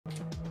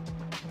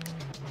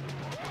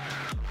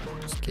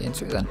Let's get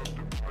into it then.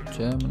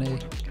 Germany.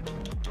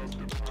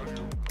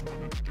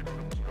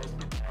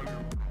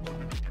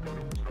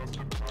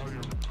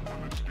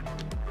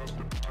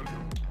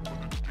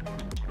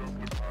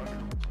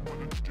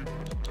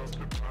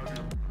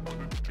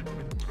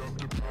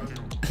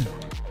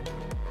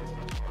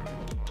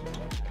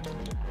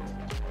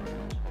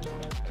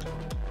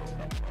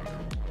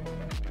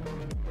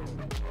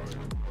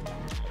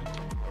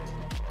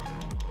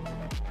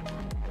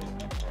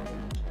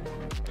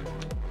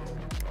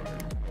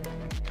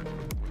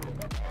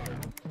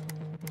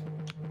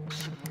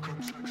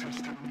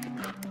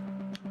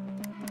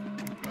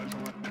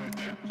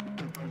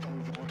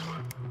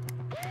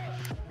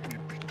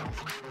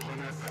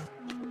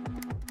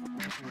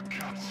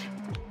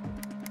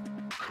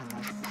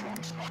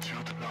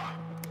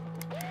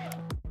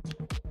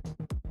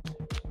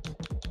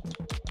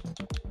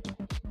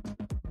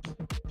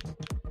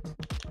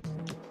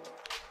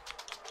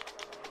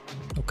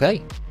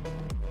 Okay.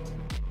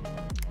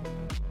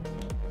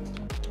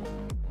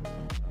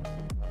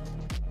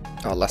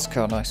 Oh, last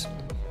car, nice.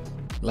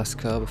 Last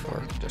car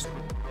before I can just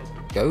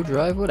go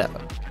drive whatever.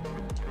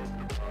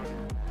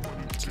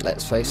 So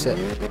let's face it,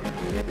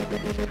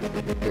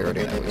 we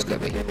already know what it's going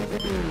to be.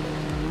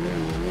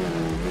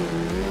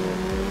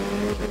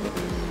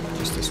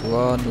 Just this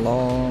one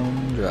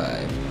long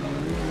drive.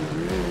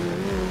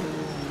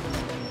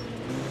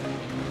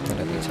 Don't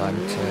have any time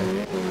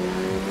to...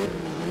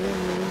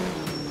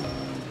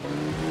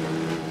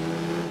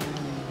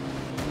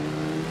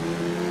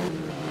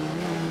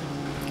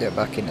 get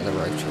back into the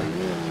rotary.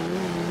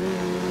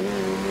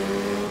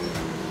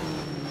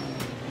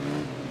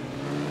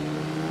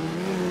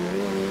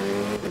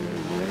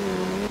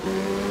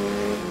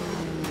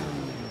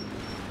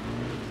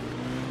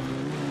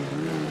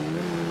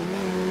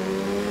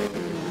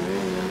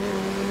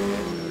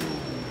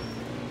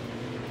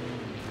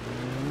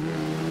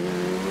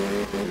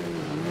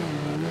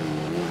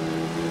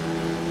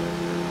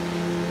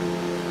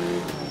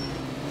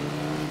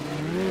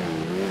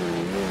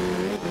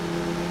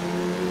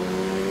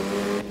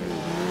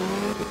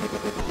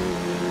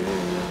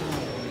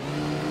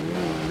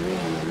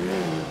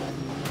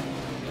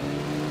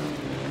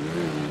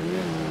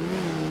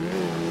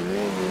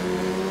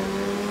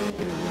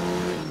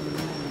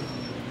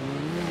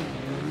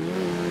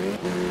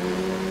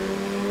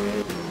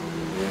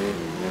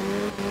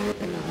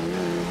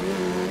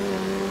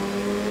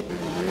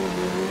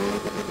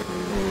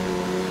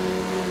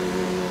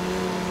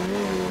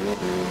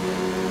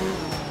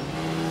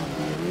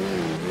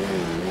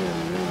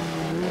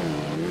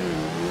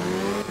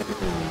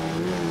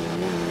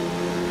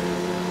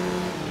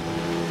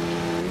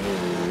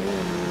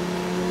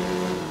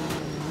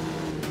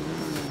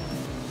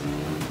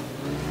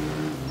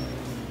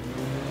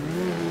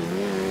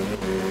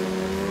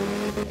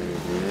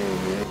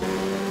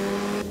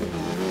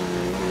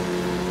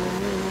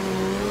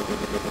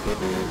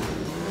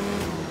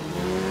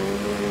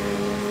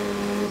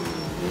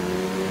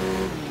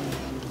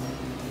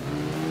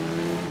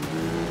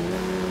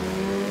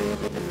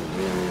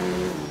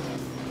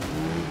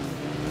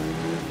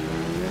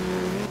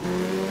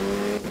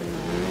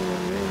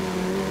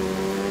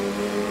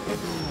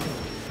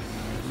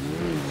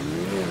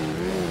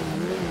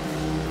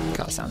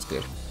 That sounds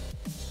good.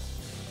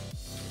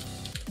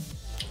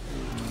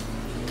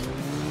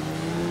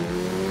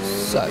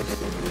 So,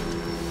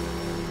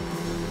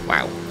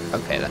 wow,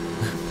 okay then.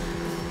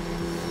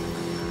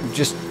 I'm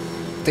just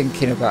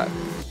thinking about,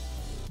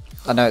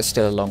 I know it's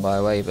still a long way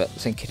away, but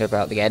thinking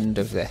about the end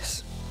of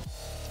this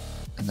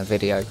and the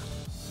video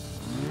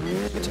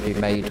to be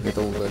made with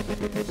all the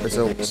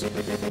results.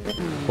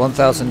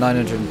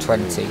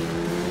 1,920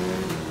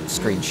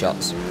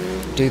 screenshots.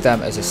 Do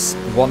them as a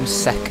 1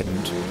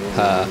 second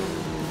per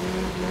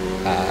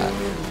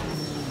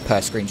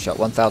screenshot.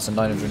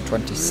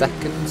 1,920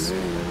 seconds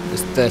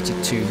is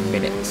 32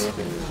 minutes.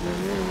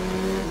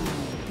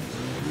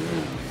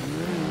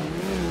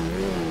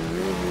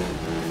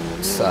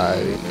 So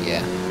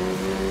yeah,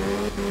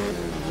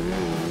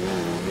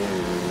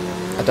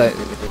 I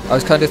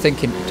was kind of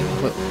thinking,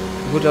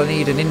 would I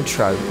need an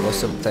intro or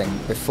something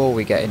before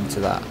we get into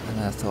that? And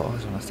then I thought,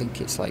 I think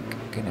it's like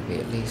going to be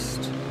at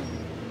least,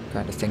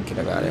 kind of thinking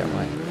about it, I'm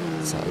like,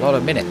 it's a lot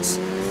of minutes.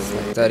 It's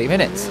like 30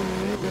 minutes.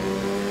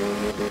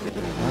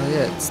 Oh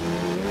yeah, it's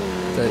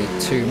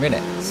 32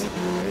 minutes.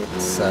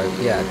 So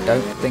yeah, I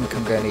don't think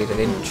I'm going to need an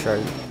intro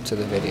to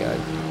the video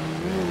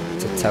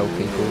to tell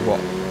people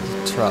what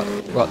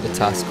the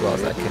task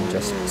was. I can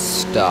just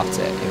start it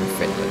in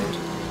Finland.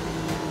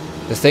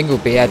 The thing will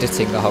be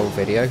editing the whole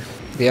video.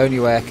 The only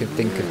way I can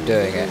think of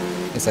doing it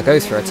is I go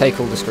through, I take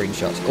all the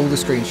screenshots. All the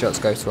screenshots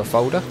go to a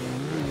folder.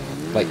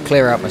 Like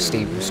clear out my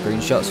Steam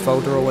screenshots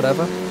folder or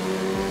whatever.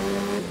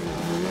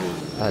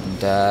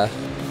 And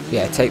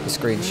yeah, take the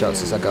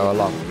screenshots as I go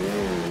along.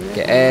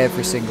 Get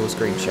every single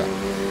screenshot.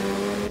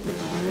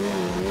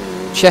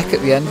 Check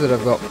at the end that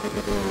I've got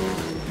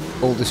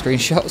all the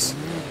screenshots.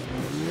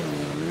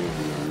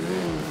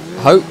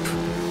 Hope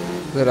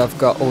that I've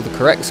got all the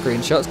correct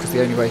screenshots, because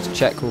the only way to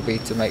check will be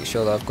to make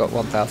sure that I've got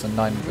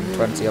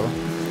 1,920 of them.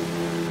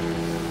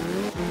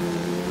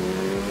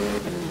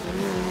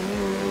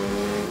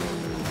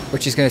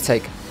 which is going to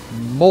take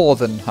more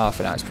than half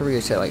an hour. It's probably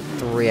going to take like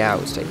 3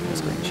 hours taking the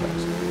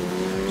screenshots.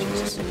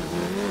 Jesus.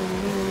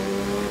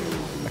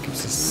 Like if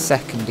it's a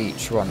second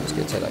each one, it's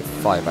going to take like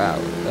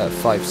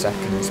 5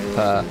 seconds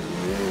per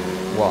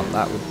one.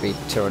 That would be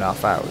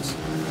 2.5 hours.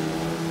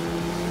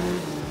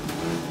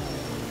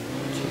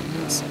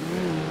 Jeez.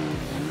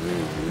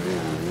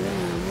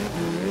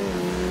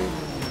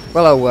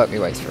 Well, I'll work my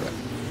way through it.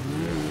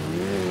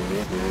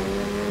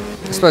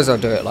 I suppose I'll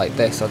do it like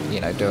this. I'll, you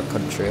know, do a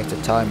country at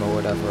a time or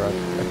whatever, a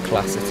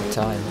class at a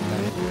time,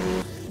 and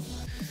then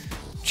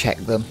check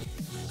them.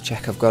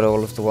 Check I've got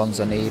all of the ones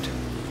I need.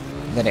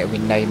 And then it'll be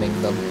naming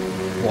them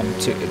 1,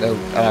 2,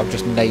 and I'll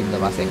just name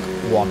them. I think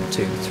 1,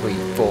 2, 3,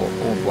 4,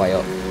 all the way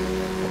up.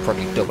 Or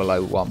probably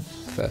 001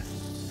 for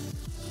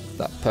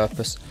that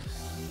purpose.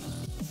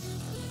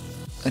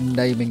 And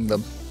naming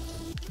them.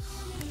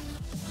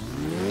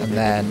 And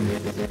then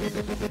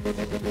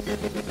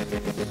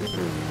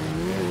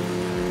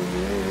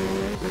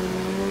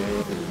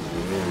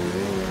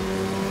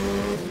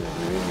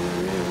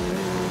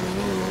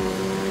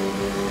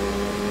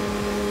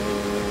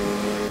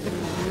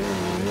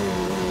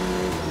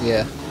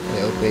yeah,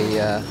 it'll be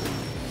a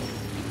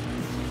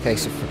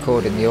case of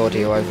recording the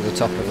audio over the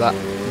top of that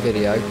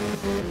video,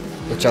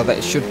 which I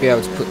should be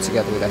able to put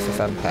together with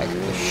FFmpeg.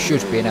 There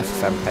should be an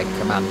FFmpeg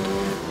command.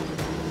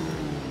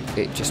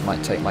 It just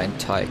might take my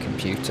entire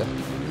computer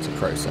to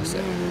process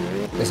it.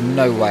 There's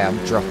no way I'm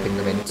dropping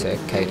them into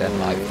Kden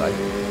Live though.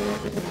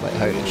 Like,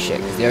 holy shit,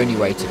 because the only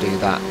way to do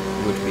that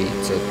would be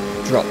to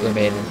drop them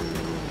in,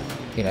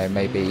 you know,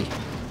 maybe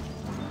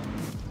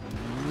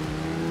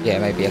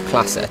a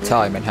class at a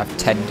time and have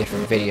 10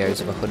 different videos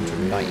of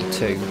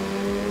 192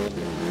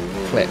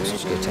 clips,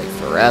 which is going to take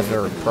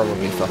forever and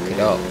probably fuck it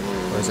up.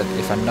 Whereas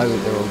if I know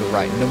that they're all the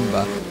right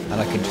number, and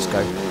I can just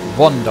go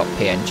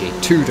 1.png,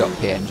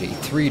 2.png,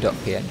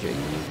 3.png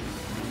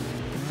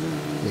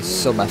with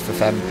some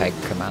FFmpeg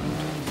command.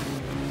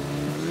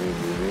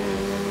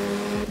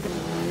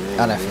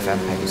 And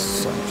FFmpeg is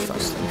so much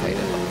faster than Kden.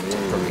 It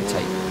would probably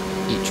take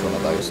each one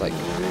of those like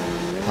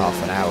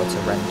half an hour to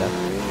render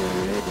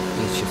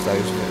each of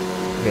those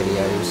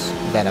videos.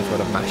 Then I've got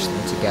to mash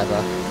them together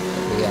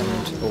at the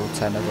end, all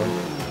 10 of them,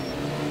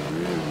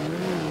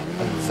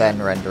 and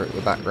then render it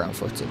with background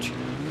footage.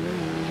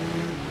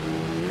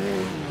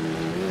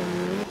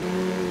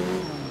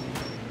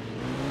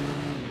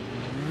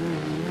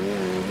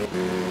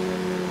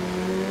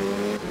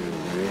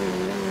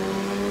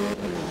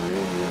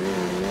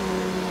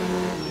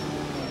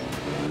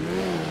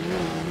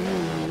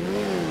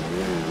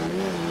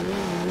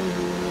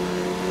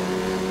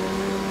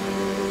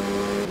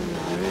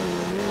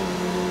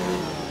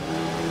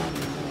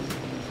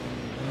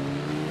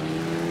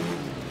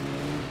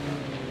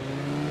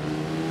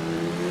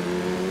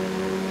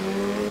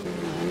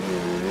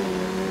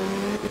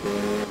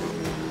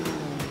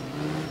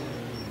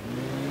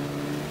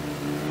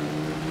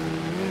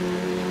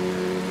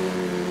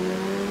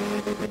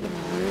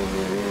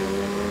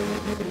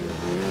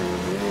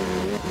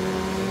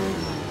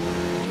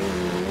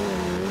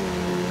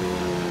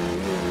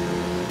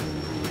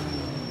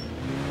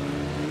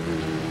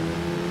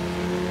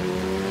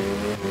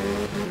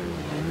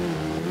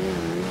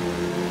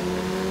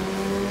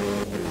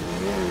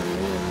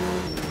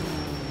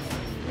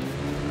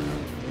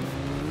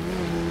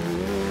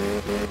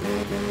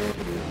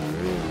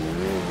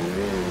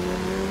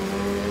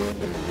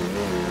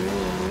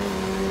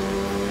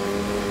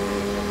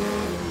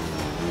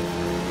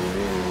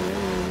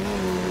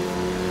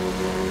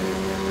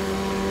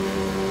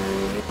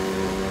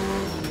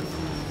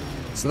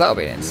 So that'll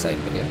be an insane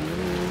video.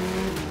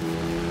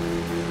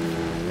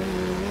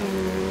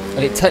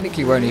 And it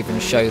technically won't even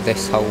show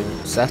this whole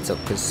setup,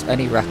 because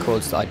any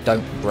records that I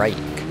don't break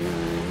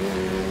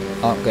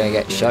aren't going to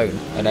get shown,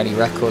 and any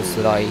records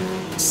that I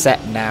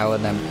set now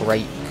and then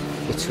break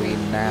between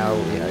now,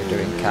 you know,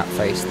 doing cat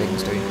face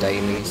things, doing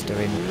dailies,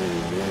 doing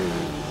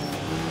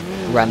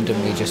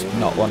randomly just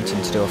not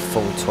wanting to do a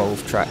full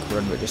 12-track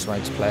run but just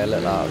wanting to play a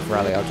little Art of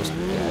Rally, I'll just,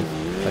 you know,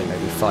 play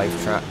maybe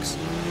 5 tracks.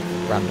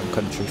 Random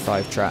country,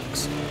 5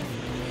 tracks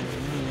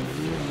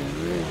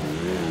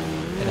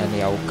in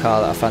any old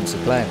car that I fancy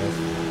playing with.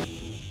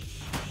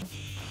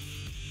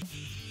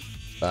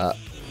 But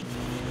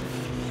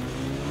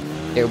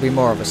it'll be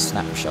more of a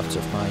snapshot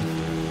of my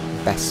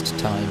best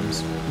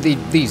times.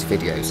 These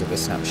videos are the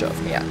snapshot of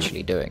me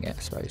actually doing it, I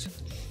suppose.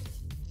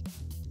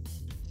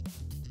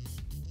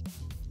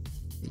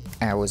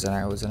 Hours and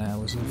hours and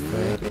hours of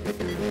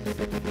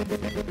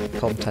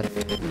content.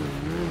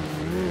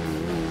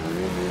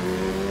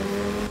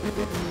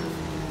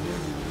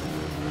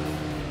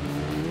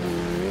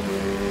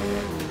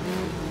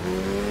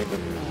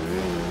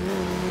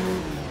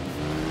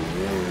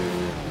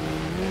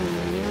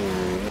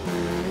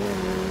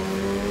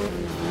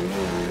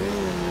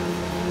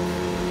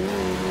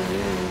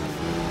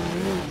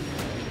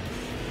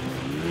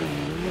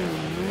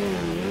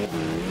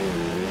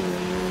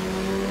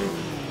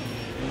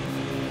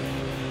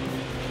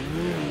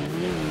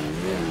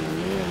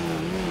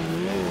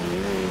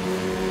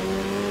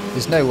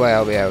 There's no way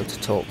I'll be able to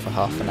talk for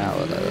half an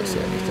hour though, that's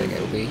the only thing.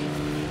 It'll be...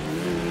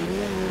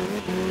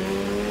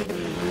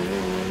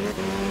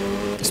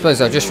 I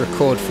suppose I'll just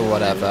record for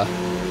whatever,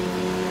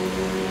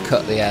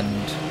 cut the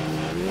end,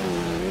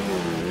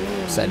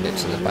 send it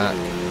to the back,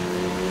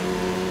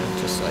 and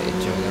just like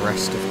enjoy the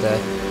rest of the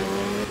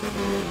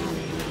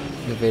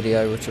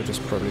video, which will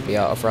just probably be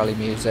out of rally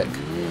music.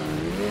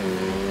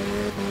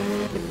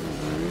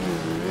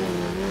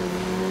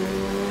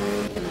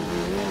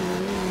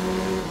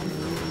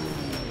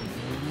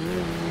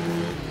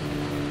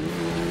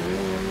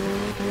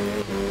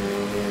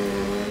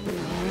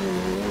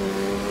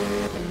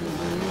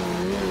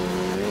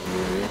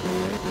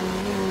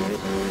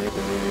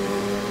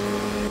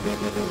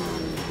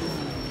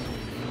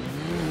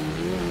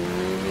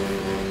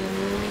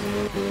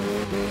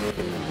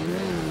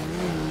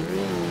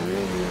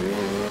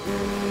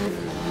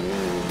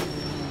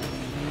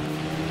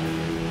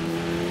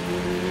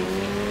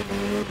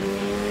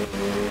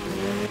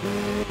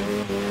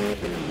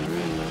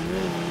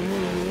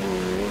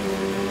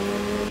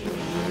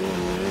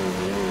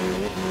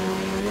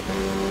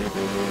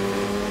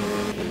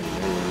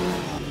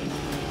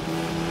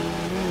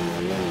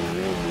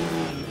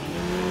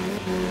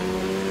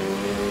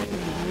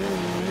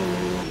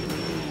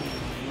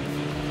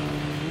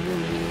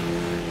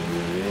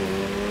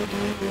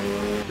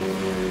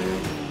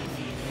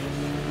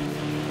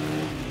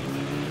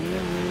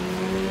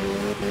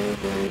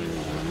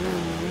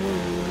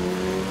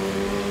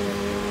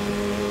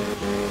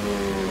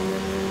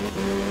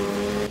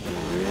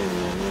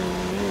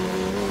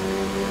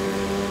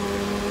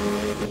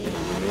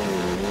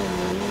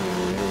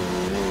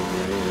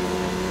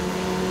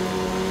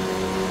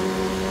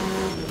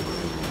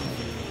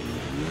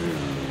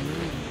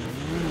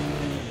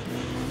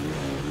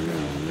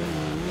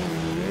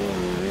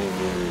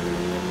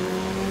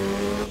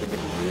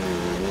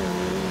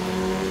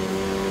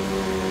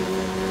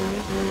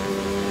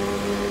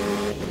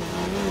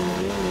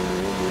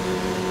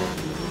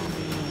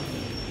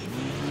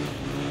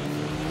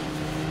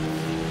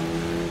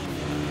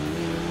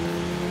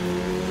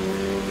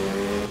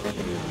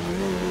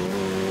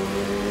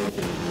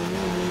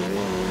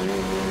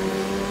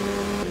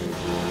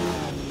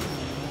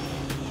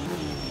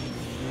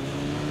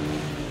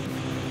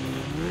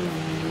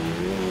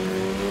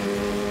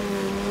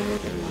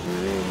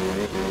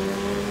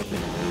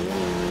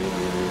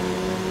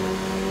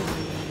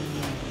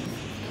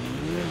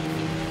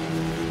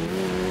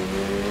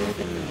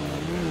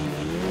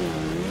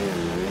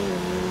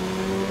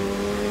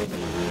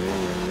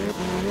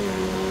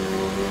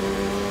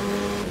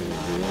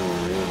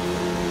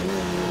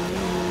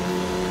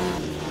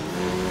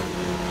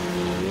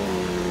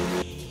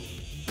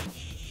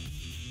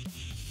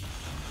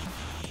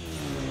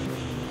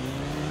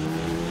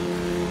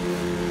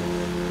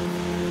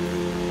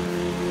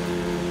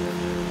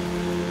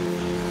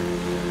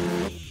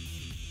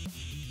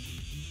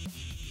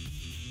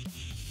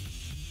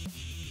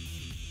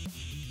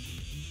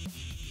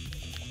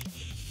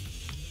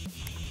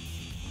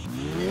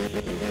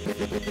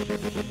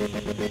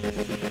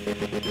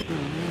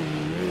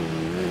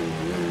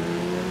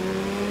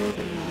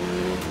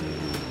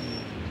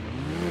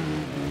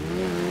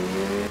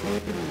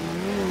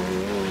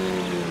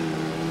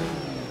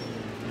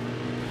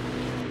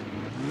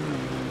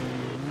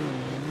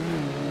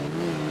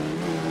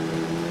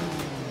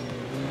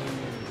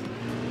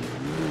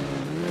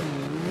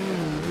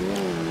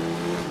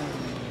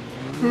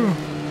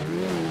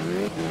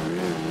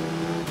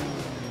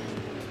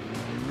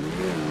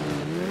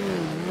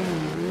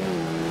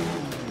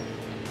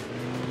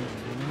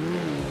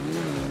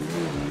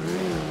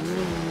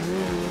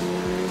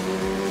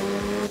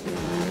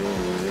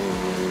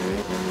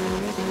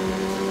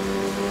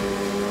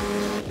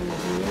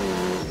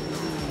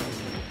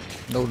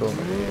 No.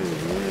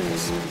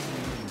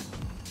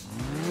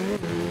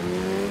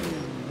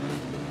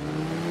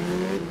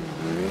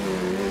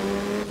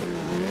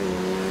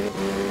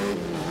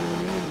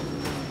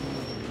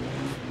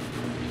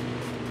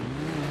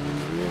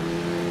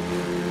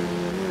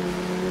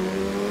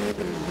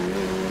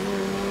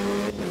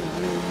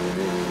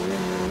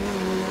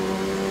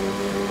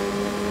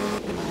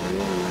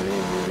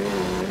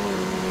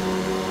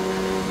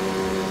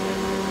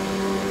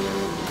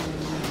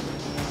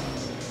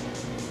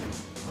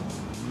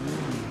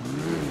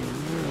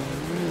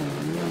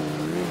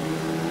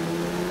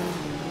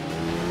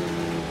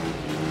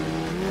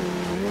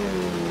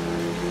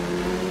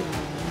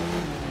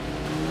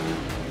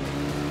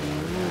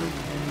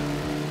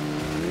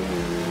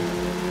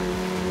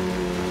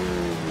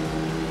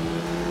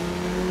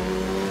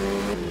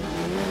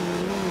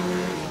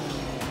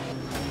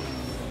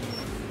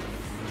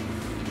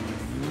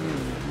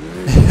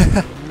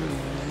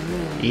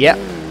 Yep.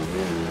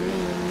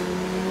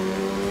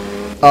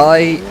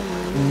 I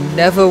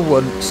never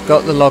once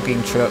got the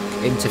logging truck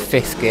into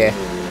 5th gear.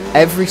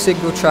 Every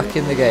single track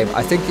in the game.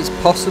 I think it's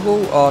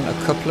possible on a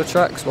couple of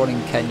tracks, one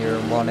in Kenya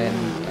and one in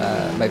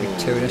maybe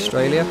 2 in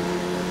Australia,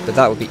 but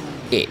that would be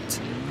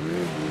it.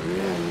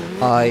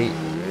 I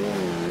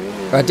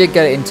I did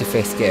get it into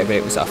 5th gear, but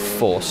it was a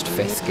forced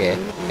 5th gear.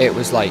 It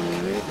was like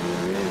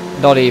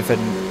not even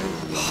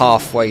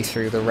halfway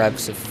through the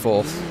revs of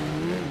 4th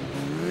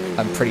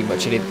and pretty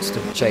much an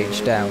instant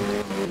change down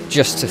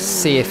just to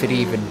see if it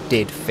even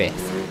did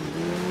 5th.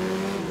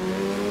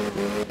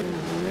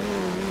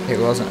 It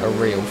wasn't a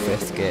real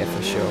 5th gear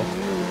for sure.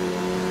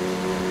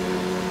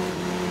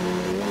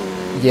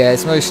 Yeah,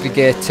 it's mostly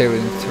gear 2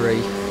 and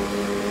 3.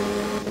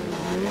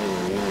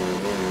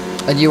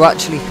 And you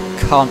actually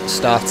can't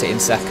start it in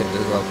 2nd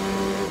as well.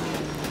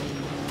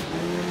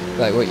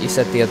 Like what you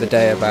said the other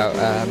day about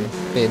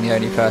being the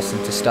only person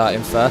to start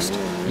in 1st.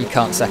 You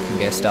can't 2nd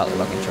gear start the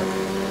logging truck.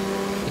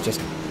 You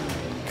just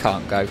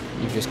can't go.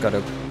 You've just got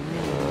to...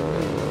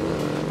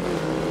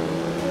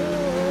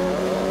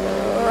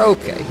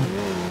 Okay.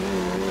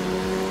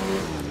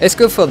 It's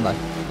good fun though.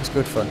 It's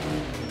good fun.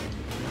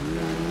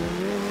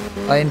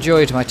 I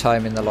enjoyed my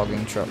time in the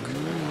logging truck.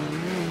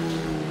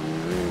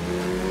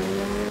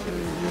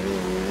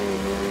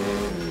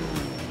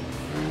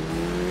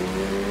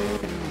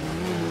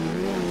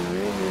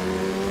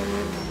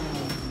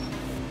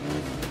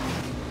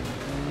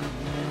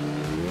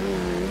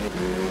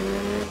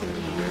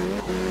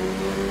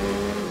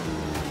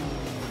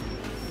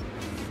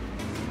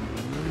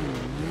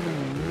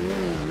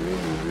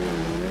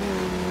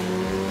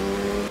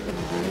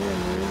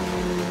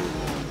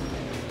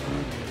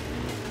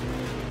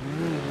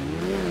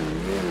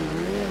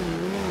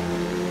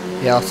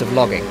 The art of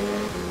logging.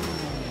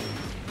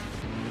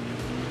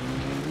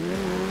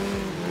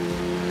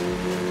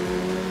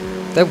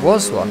 There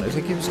was one. I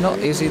think it was not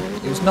easy.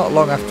 It was not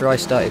long after I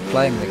started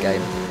playing the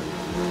game.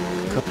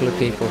 A couple of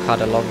people had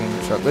a logging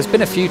truck. There's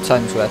been a few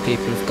times where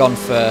people have gone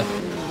for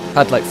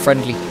had like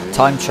friendly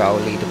time trial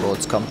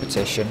leaderboards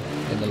competition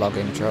in the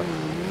logging truck.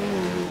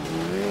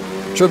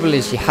 Trouble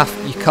is you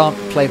can't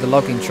play the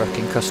logging truck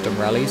in custom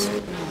rallies,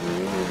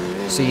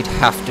 so you'd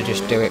have to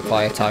just do it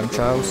via time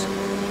trials.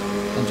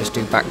 And just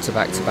do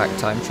back-to-back-to-back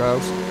time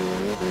trials.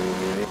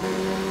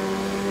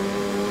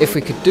 If we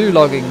could do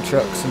logging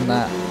trucks and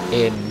that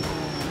in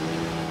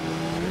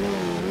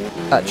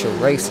actual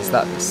races,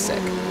 that'd be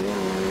sick.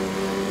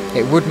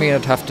 It would mean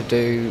I'd have to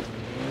do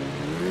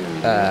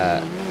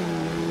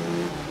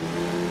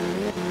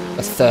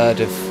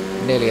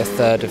nearly a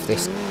third of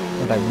this,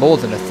 no, more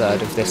than a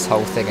third of this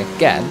whole thing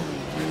again,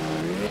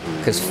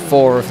 because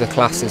 4 of the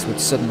classes would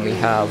suddenly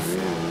have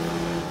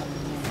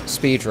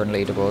speedrun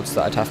leaderboards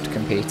that I'd have to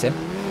compete in.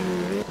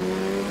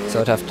 So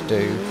I'd have to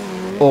do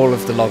all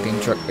of the logging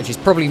truck, which is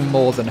probably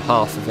more than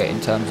half of it in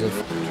terms of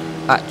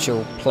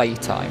actual play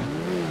time.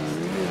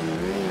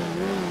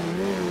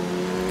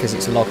 Because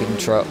it's a logging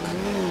truck.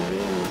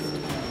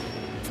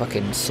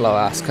 Fucking slow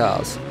ass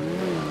cars.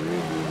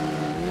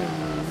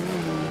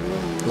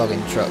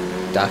 Logging truck,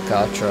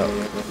 Dakar truck,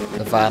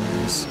 the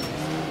vans.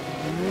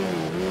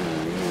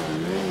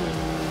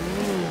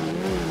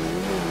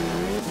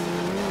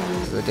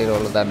 I did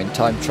all of them in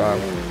time trial.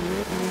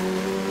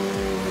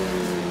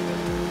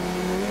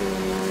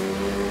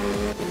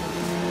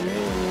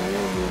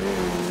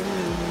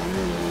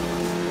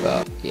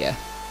 But yeah.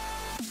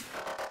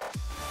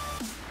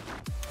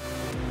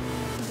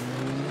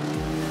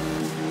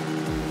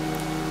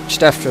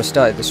 Just after I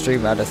started the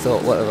stream, I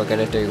thought, what am I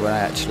going to do when I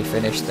actually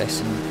finish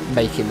this and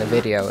making the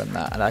video and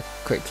that, and I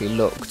quickly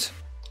looked.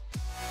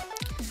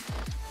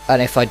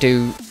 And if I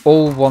do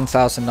all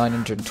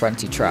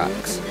 1,920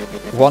 tracks,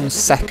 1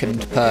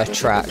 second per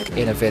track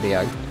in a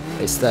video,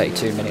 it's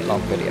 32-minute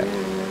long video.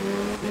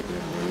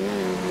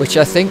 Which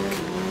I think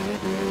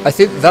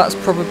that's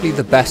probably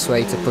the best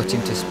way to put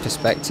into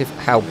perspective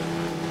how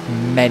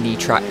many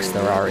tracks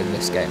there are in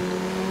this game.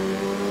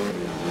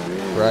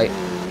 Right?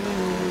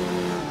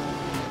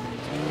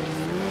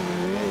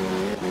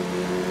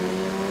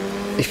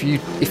 If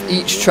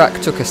each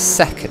track took a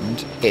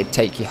second, it'd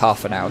take you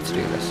half an hour to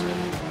do this.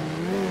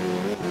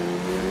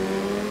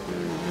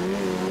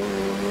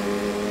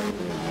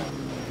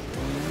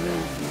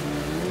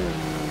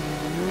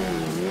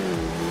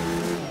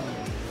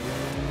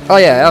 Oh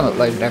yeah, I'm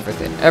uploading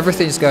everything.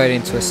 Everything's going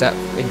into a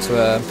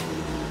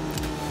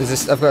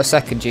I've got a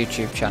second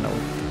YouTube channel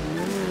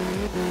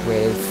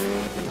with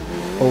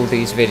all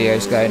these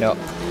videos going up,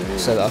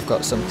 so that I've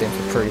got something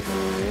for proof.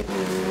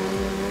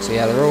 So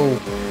yeah, they're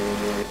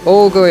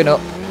all going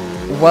up.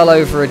 Well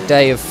over a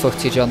day of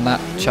footage on that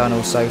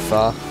channel so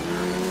far.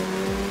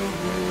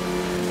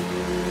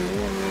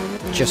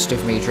 Just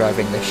of me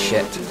driving this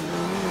shit.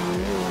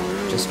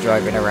 Just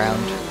driving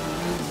around.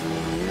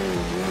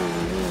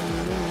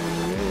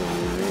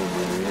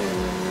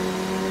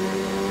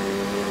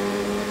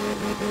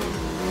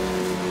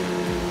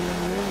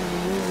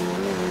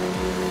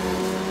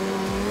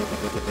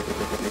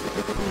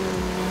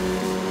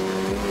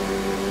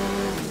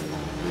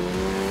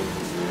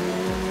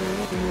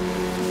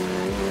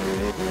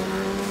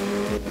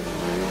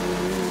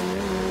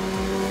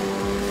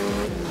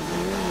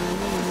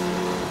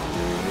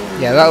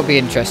 Yeah, that'll be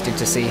interesting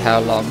to see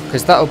how long,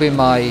 because that'll be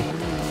my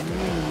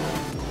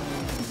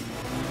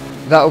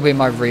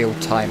real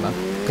timer,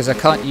 because I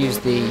can't use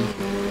the,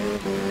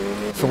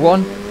 for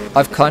one,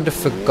 I've kind of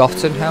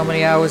forgotten how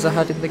many hours I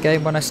had in the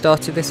game when I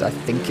started this. I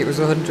think it was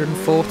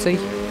 140.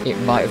 It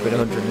might have been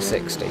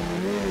 160.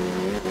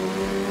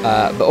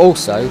 But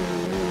also,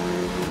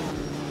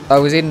 I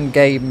was in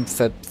game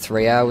for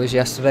 3 hours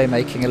yesterday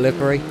making a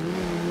livery.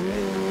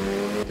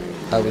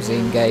 I was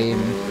in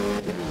game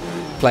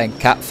playing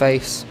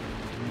Catface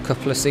a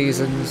couple of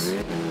seasons.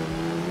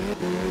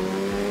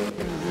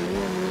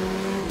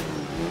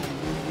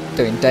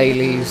 Doing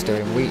dailies,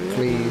 doing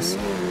weeklies.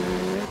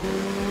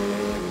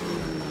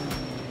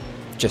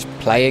 Just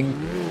playing,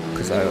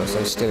 because I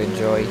also still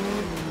enjoy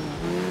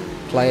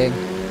playing.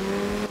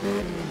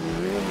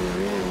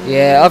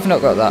 Yeah, I've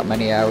not got that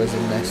many hours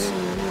in this.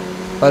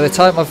 By the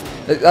time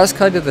that's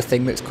kind of the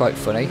thing that's quite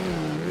funny.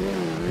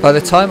 By the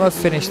time I've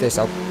finished this,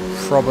 I'll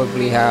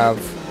probably have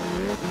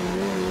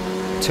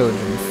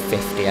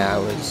 250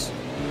 hours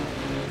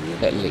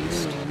at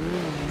least.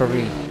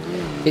 Probably,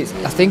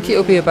 I think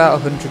it'll be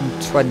about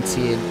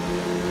 120,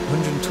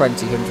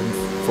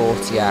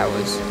 140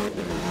 hours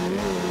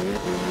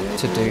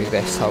to do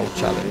this whole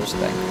challenge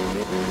thing.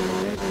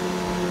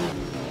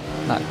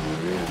 No.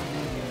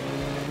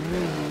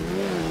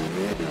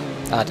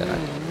 I don't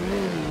know.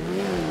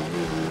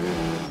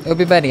 It'll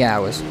be many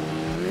hours.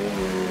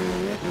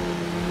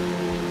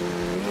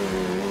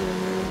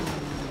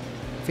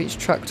 If each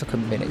track took a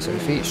minute, so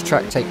if each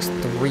track takes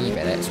 3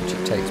 minutes, which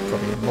it takes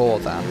probably more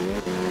than,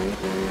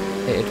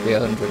 it'd be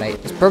 108.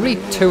 It's probably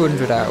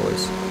 200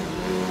 hours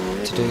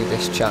to do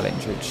this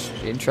challenge, which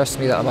interests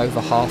me that I'm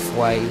over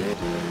halfway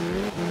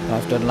and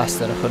I've done less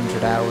than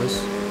 100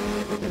 hours.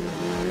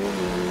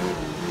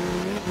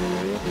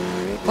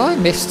 Have I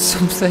missed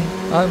something?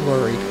 I'm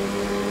worried.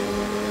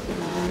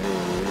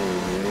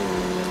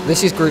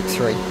 This is group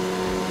 3.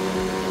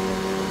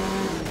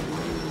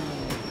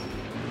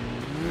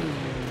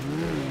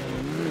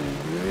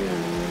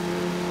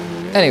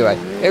 Anyway,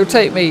 it will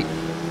take me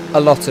a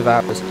lot of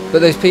hours, but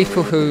there's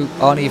people who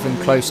aren't even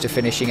close to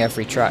finishing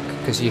every track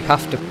because you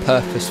have to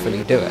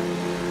purposefully do it.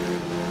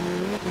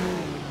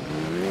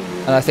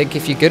 And I think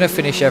if you're going to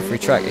finish every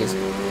track,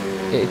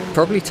 it'd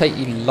probably take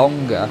you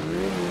longer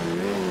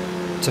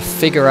to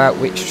figure out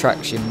which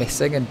tracks you're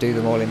missing and do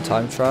them all in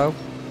time trial.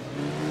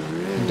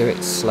 And do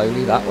it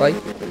slowly that way,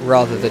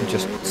 rather than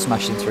just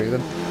smashing through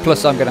them.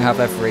 Plus I'm going to have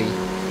every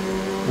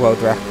world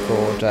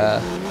record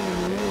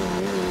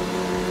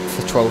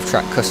for 12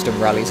 track custom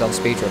rallies on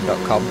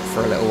speedrun.com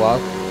for a little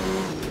while.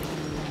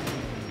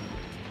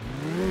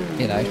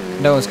 You know,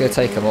 no one's going to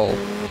take them all.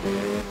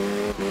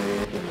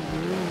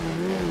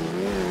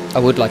 I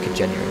would like a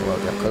genuine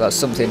world record. That's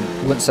something,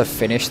 once I've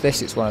finished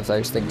this, it's one of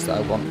those things that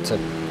I want to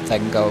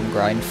then go and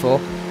grind for.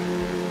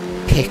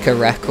 Pick a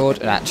record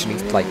and actually,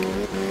 like,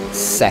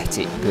 set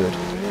it good.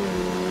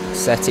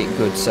 Set it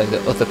good so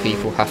that other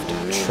people have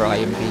to try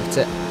and beat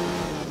it.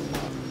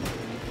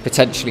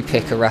 Potentially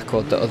pick a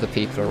record that other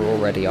people are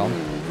already on,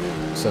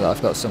 so that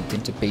I've got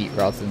something to beat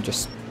rather than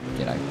just,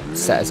 you know,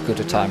 set as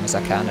good a time as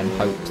I can and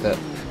hope that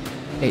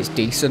it's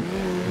decent.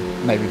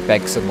 Maybe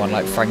beg someone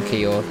like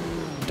Frankie or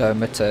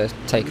Doma to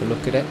take a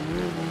look at it,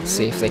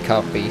 see if they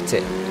can't beat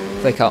it.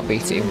 If they can't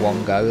beat it in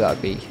one go, that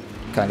would be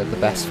kind of the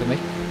best for me.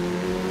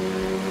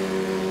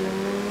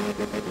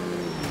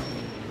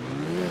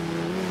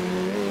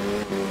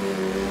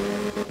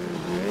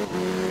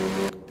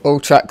 All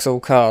tracks, all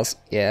cars.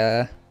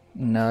 Yeah,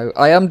 no.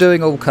 I am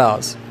doing all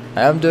cars.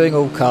 I am doing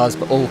all cars,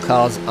 but all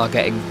cars are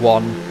getting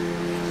one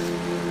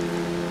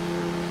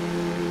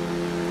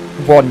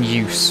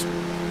use.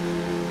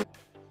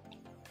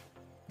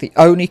 The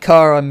only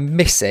car I'm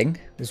missing,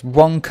 there's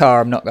one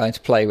car I'm not going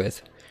to play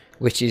with,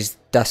 which is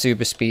Das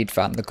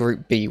Überspeedfan, the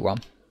Group B one.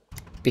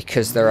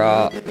 Because there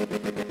are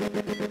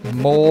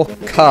more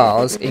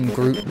cars in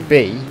Group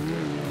B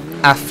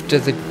after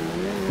the...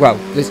 Well,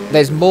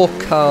 there's more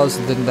cars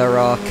than there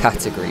are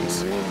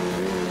categories.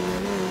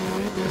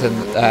 Than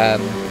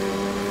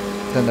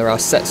there are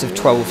sets of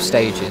 12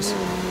 stages.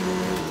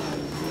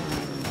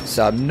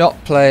 So I'm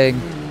not playing...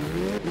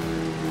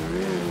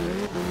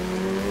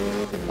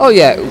 Oh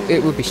yeah,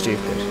 it would be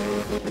stupid. It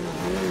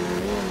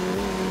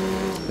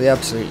would be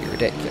absolutely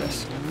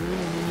ridiculous.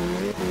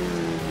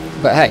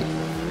 But hey,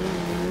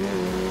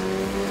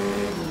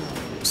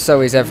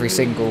 so is every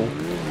single...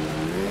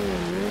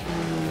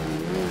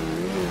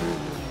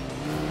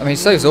 I mean,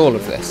 so's all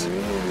of this.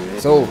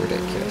 It's all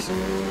ridiculous.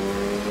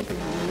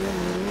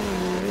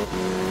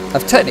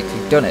 I've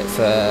technically done it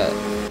for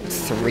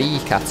 3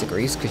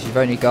 categories, because you've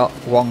only got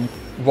one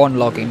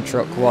logging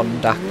truck,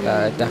 one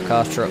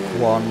Dakar truck,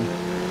 one...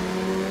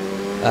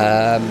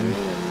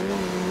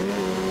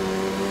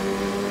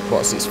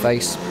 what's its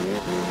face?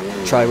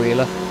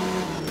 Tri-wheeler.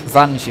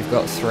 Vans you've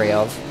got 3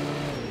 of.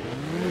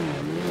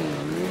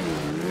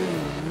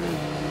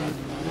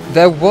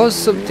 There was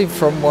something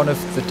from one of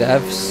the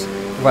devs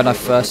when I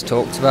first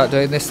talked about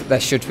doing this, that there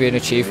should be an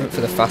achievement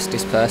for the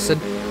fastest person,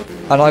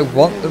 and I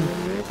want them,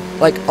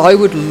 like, I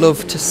would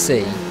love to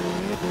see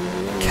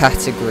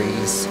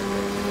categories.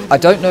 I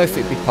don't know if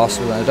it'd be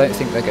possible, and I don't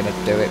think they're going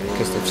to do it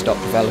because they've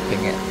stopped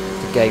developing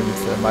the game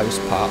for the most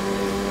part.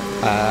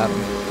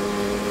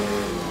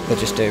 They're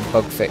just doing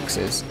bug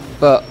fixes.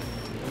 But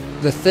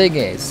the thing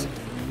is,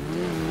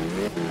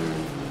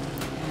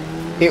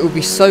 it would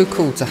be so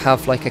cool to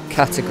have like a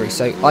category.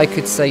 So I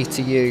could say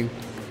to you,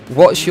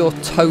 what's your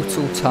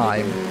total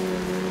time?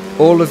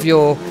 All of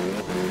your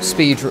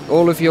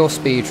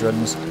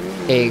speedruns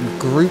in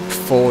Group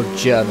 4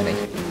 Germany.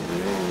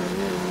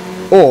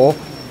 Or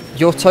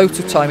your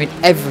total time in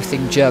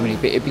everything Germany,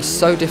 but it'd be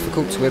so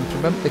difficult to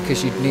implement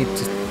because you'd need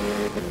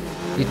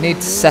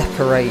to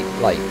separate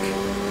like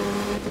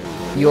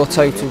your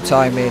total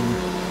time in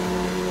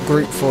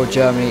Group 4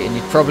 Germany, and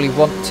you'd probably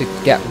want to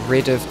get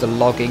rid of the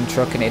logging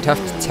truck, and it'd have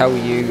to tell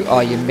you,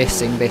 are you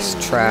missing this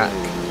track?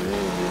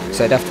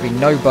 So it'd have to be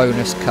no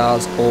bonus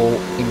cars, or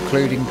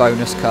including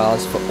bonus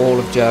cars for all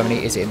of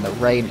Germany. Is it in the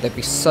rain? There'd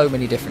be so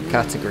many different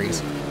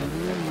categories.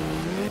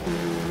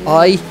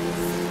 I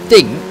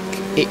think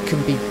it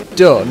can be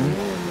done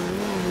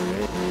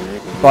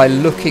by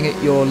looking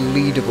at your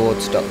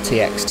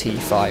leaderboards.txt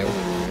file.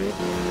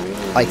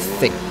 I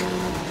think.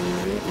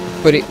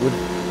 But it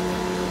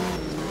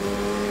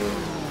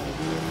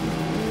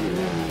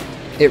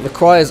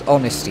requires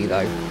honesty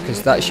though,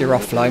 because that's your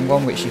offline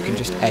one, which you can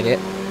just edit,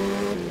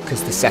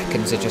 because the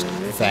seconds are just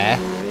there.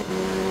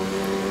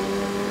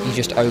 You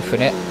just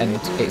open it and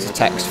it's a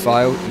text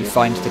file, you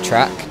find the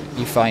track,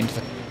 you find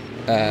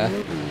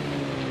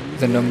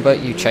the number,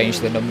 you change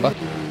the number.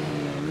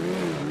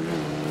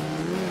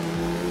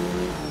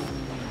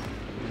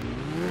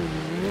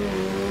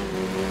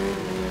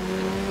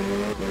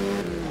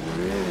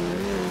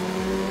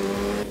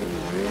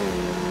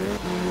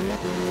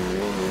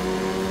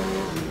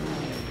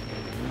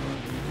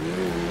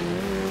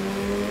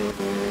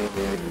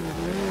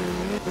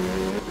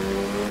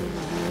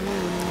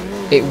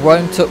 It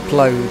won't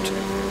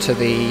upload to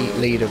the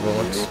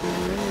leaderboards.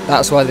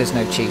 That's why there's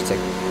no cheating,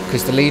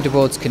 because the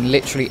leaderboards can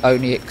literally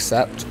only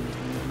accept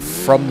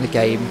from the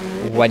game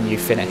when you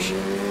finish,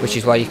 which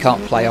is why you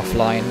can't play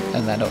offline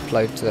and then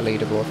upload to the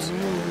leaderboards.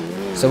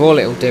 So all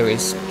it'll do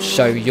is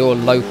show your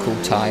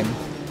local time,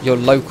 your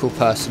local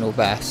personal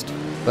best,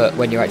 but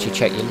when you actually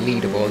check your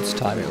leaderboards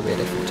time, it'll be a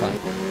different time.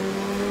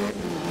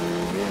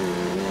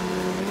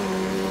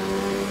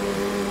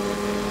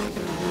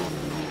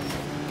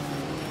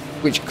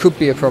 Which could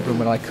be a problem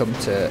when I come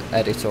to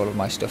edit all of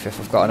my stuff. If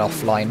I've got an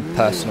offline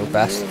personal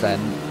best, then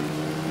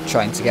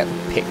trying to get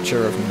the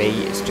picture of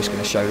me is just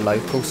going to show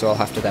local, so I'll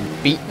have to then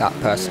beat that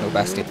personal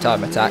best in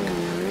time attack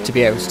to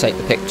be able to take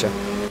the picture,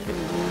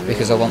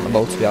 because I want them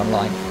all to be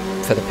online,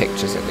 for the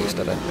pictures at least.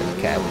 I don't really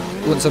care.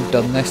 Once I've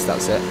done this,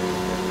 that's it.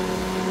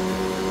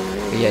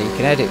 But yeah, you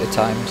can edit the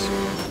times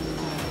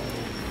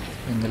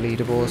in the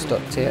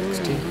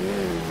leaderboards.txt.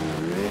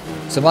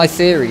 So my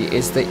theory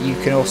is that you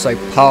can also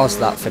parse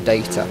that for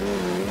data.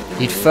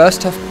 You'd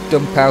first have to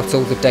dump out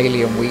all the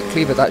daily and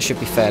weekly, but that should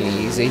be fairly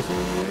easy.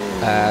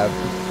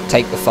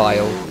 Take the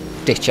file,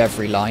 ditch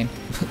every line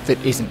that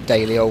isn't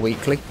daily or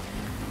weekly.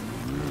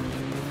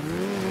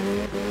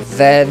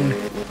 Then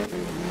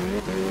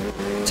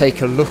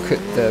take a look at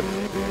the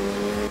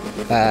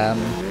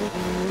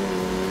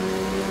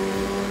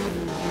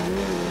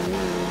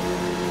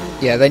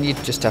yeah, then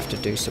you'd just have to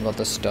do some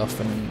other stuff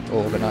and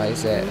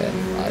organise it,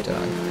 and I don't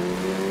know.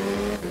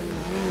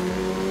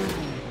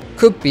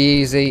 Could be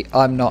easy.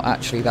 I'm not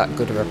actually that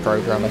good of a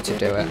programmer to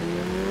do it.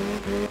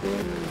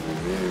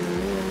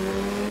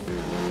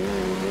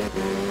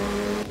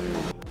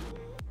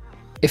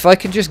 If I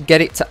can just get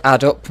it to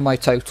add up my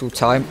total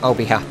time, I'll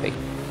be happy,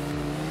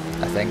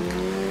 I think.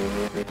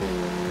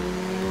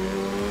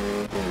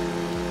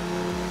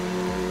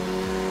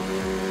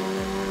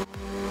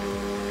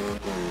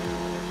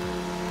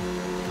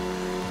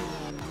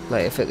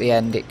 Like if at the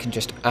end it can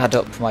just add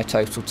up my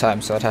total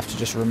time, so I'd have to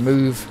just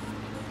remove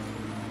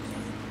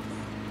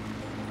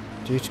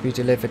due to be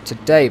delivered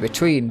today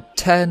between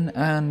 10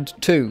 and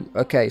 2.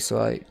 Okay, so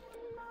I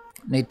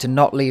need to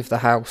not leave the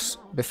house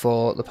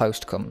before the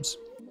post comes.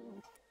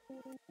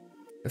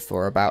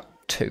 Before about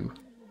 2.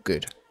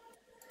 Good.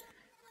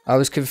 I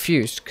was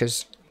confused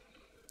because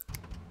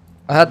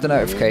I had the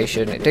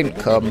notification, it didn't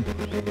come,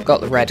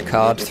 got the red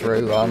card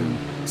through on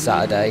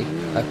Saturday.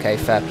 Okay,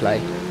 fair play.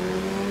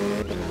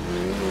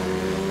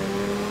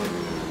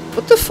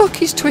 What the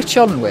fuck is Twitch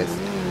on with?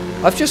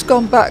 I've just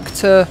gone back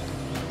to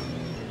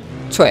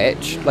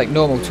Twitch, like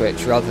normal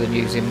Twitch, rather than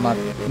using my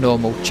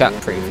normal chat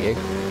preview.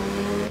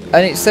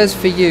 And it says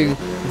for you,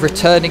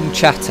 returning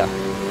chatter.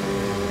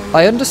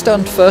 I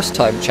understand first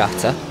time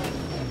chatter.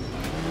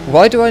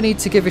 Why do I need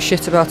to give a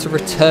shit about a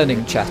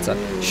returning chatter?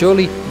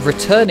 Surely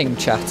returning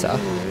chatter,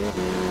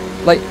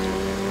 like,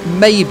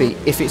 maybe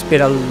if it's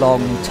been a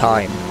long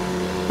time.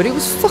 But it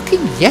was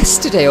fucking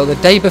yesterday or the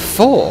day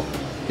before.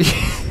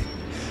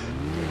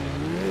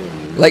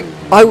 Like,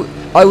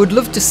 I would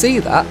love to see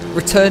that,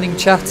 returning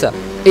chatter.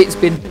 It's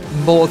been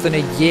more than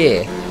a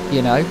year,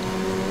 you know?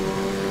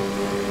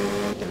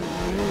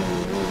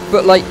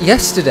 But like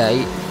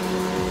yesterday,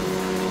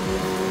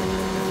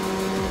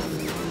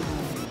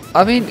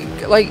 I mean,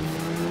 like,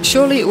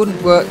 surely it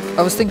wouldn't work.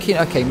 I was thinking,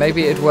 okay,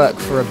 maybe it'd work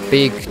for a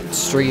big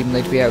stream,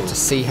 they'd be able to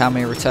see how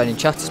many returning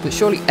chatters, but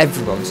surely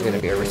everyone's going to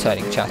be a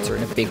returning chatter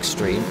in a big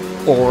stream,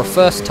 or a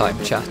first time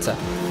chatter.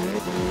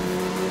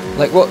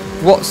 Like,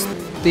 what's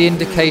the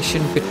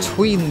indication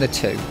between the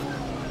two?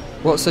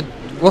 What's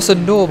a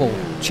normal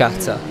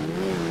chatter?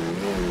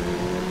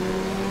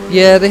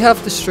 Yeah, they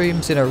have the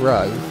streams in a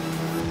row.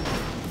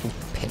 Oh,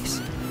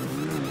 piss.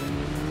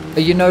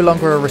 Are you no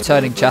longer a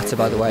returning chatter,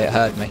 by the way? It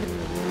heard me.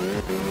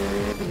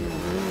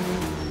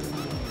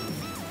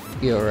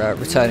 Your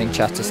returning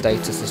chatter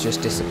status has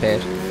just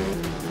disappeared.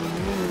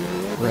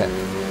 RIP.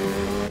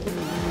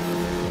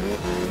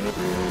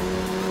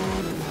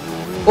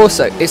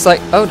 Also, it's like,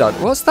 hold on,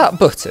 what's that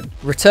button?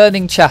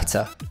 Returning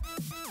chatter.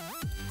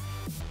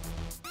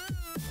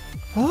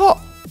 What?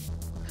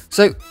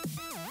 So,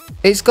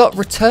 it's got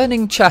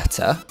returning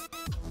chatter.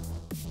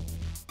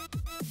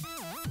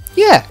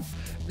 Yeah.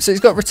 So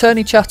it's got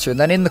returning chatter, and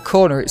then in the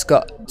corner it's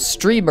got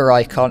streamer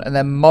icon and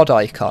then mod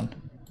icon.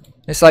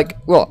 It's like,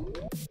 what?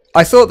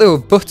 I thought there were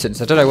buttons.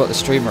 I don't know what the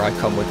streamer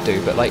icon would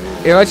do, but like,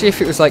 imagine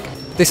if it was like,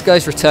 this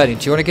guy's returning,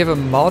 do you want to give him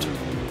a mod?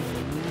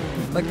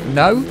 Like,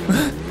 no?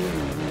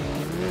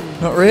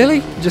 Not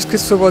really? Just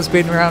because someone's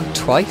been around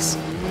twice?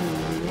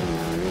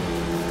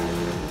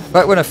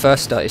 Back when I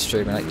first started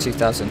streaming, like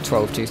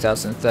 2012,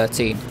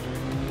 2013,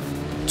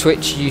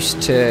 Twitch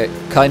used to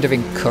kind of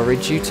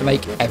encourage you to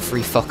make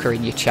every fucker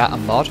in your chat a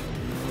mod.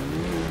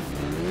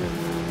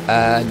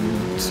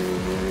 And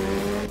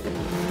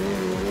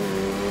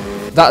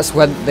that's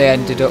when they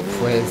ended up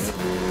with,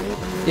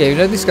 yeah, you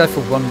know this guy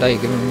for one day,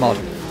 give him a mod.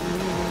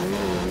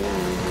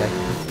 Okay.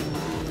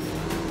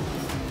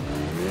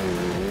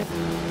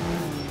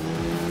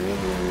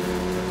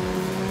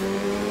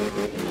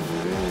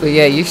 But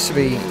yeah, it used to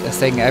be a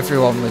thing,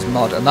 everyone was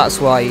mod, and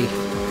that's why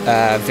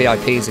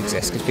VIPs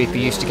exist, because people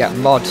used to get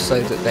mod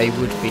so that they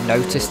would be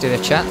noticed in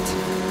a chat.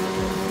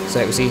 So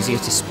it was easier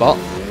to spot,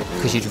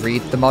 because you'd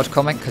read the mod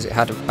comment, because it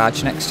had a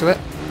badge next to it.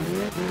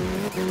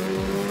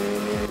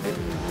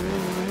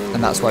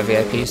 And that's why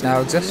VIPs now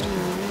exist.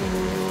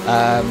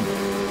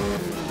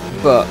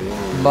 But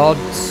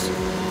mods,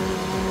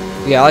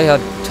 yeah, I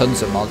had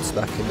tons of mods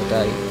back in the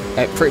day.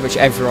 Pretty much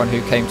everyone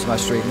who came to my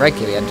stream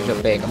regularly ended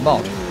up being a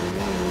mod.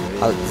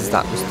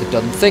 That was the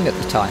done thing at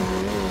the time.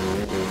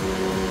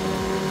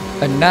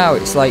 And now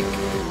it's like,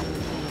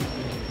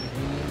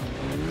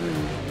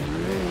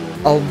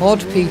 I'll mod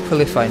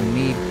people if I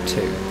need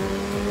to.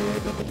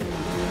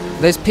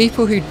 There's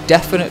people who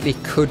definitely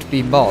could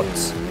be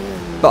mods,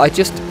 but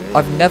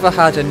I've never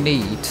had a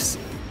need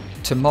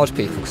to mod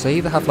people, because I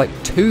either have like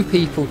 2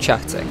 people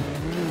chatting,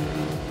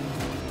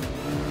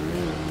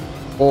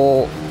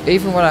 or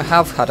even when I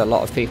have had a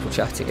lot of people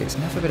chatting, it's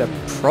never been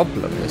a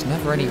problem. There's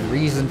never any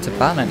reason to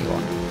ban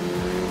anyone.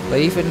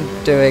 Like,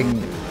 even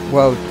doing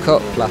World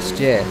Cup last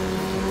year,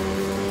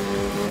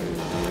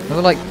 there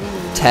were like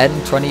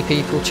 10, 20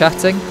 people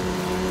chatting.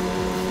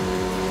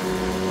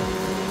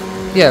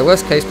 Yeah,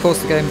 worst case,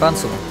 pause the game, ban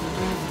someone.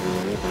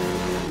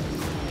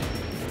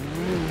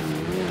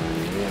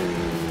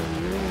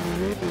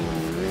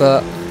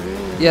 But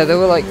yeah, there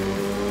were like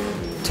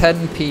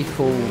 10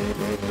 people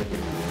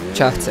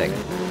chatting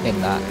in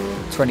that,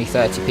 20,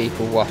 30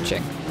 people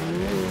watching.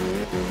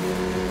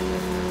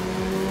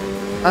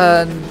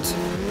 And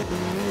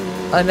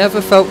I never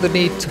felt the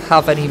need to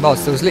have any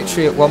mods. There was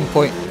literally at one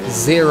point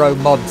 0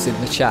 mods in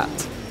the chat,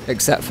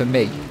 except for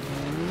me.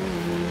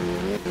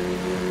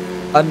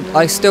 And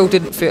I still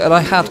didn't feel, and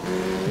I had,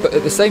 but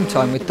at the same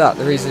time with that,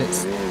 the reason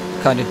it's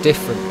kind of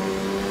different,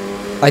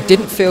 I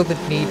didn't feel the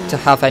need to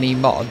have any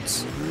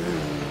mods,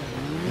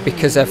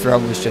 because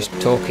everyone was just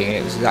talking and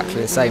it was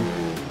exactly the same.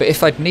 But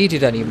if I'd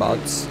needed any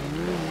mods,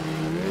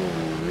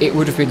 it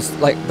would have been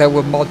like there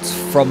were mods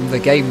from the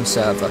game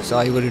server, so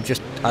I would have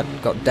just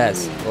got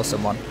Des or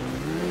someone.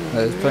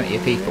 There was plenty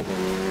of people.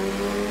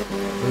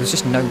 There was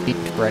just no need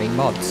for any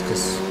mods,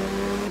 because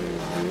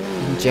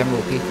in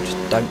general people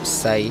just don't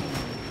say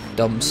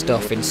dumb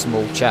stuff in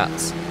small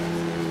chats.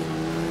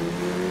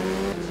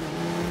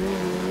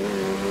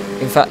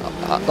 In fact,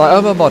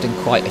 I'm a mod in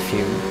quite a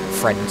few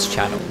friends'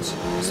 channels.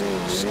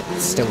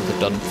 It's still the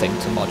done thing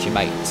to mod your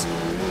mates.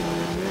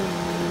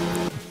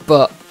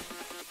 But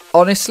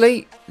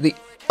honestly, the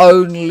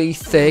only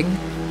thing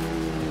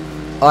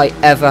I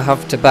ever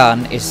have to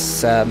ban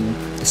is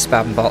the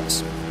spam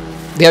bots.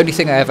 The only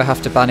thing I ever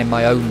have to ban in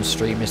my own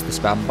stream is the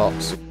spam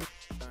bots.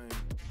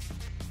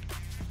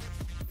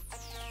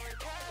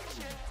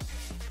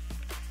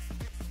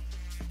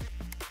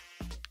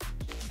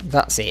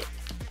 That's it.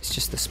 It's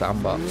just the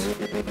spam bots.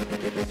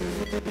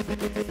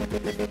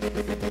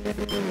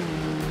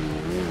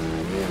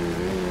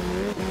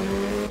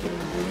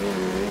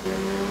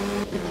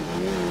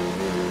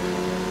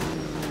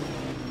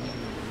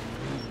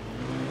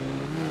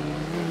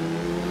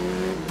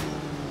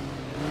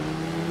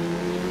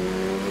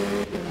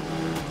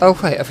 Oh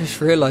wait, I've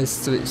just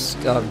realised it's...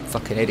 I'm a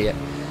fucking idiot.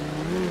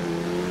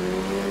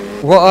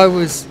 What I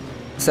was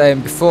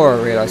saying before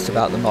I realised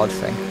about the mod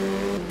thing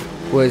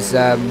was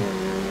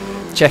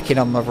checking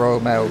on my Royal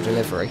Mail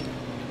delivery.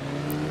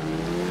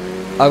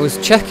 I was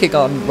checking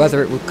on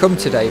whether it would come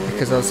today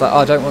because I was like, oh,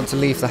 I don't want to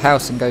leave the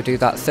house and go do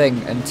that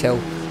thing until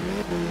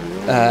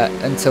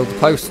the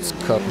posts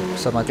come,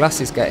 so my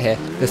glasses get here.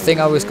 The thing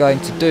I was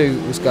going to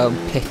do was go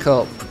and pick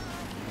up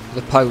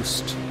the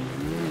post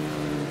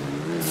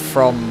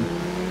from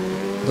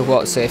the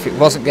what. So if it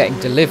wasn't getting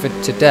delivered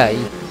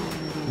today,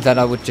 then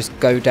I would just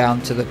go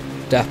down to the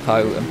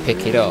depot and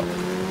pick it up.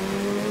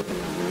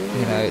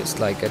 You know, it's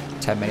like a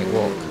 10-minute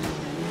walk.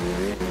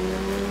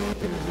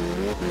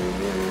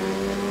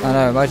 I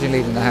know, imagine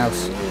leaving the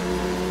house.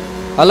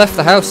 I left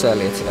the house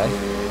earlier today.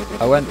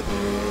 I went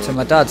to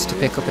my dad's to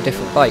pick up a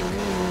different bike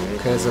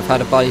because I've had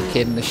a bike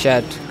in the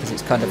shed because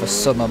it's kind of a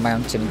summer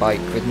mountain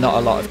bike with not a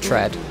lot of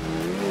tread,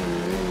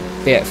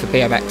 be it for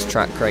BMX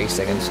track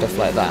racing and stuff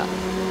like that.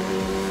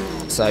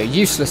 So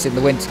useless in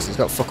the winter because it's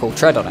got fuck all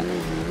tread on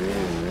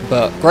it,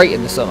 but great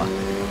in the summer.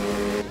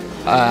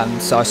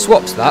 And so I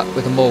swapped that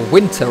with a more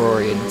winter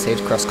oriented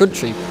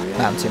cross-country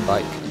mountain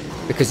bike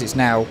because it's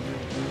now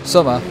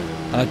summer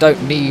and I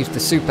don't need the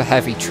super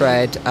heavy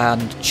tread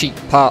and cheap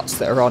parts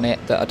that are on it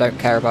that I don't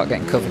care about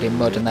getting covered in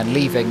mud and then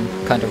leaving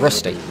kind of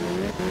rusty.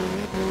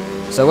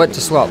 So I went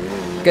to swap,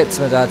 get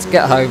to my dad's,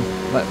 get home,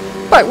 my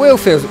back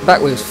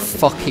wheel's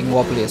fucking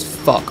wobbly as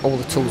fuck, all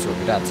the tools are at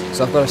my dad's.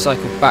 So I've got to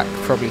cycle back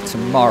probably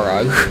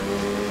tomorrow.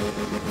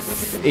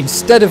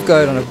 Instead of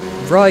going on a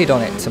ride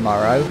on it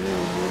tomorrow,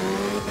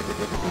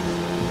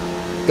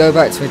 go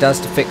back to my dad's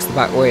to fix the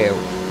back wheel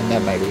and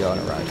then maybe go on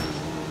a ride.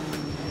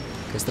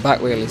 Because the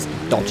back wheel is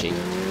dodgy.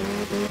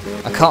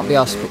 I can't be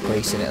asked to put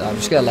grease in it though, I'm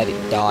just going to let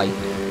it die.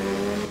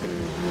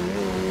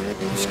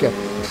 I'm just going to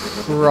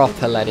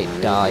proper let it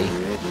die.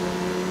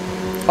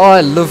 Oh, I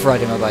love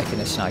riding my bike in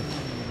the snow.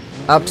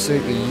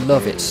 Absolutely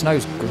love it.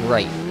 Snow's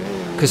great.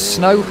 Because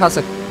snow has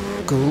a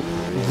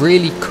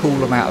really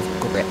cool amount of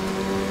grip.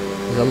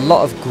 There's a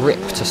lot of grip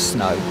to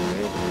snow.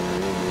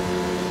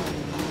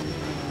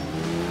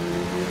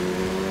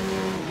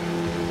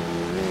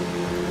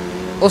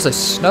 Also,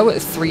 snow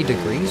at 3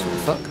 degrees, what the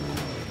fuck?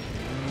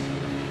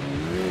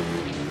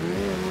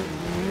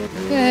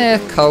 Yeah,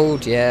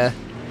 cold, yeah.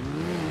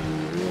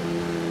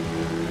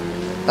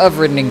 I've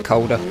ridden in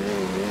colder.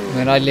 I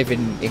mean, I live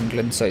in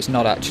England, so it's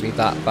not actually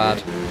that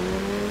bad.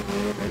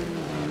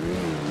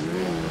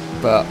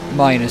 But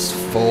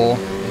 -4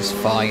 is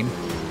fine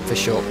for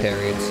short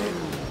periods.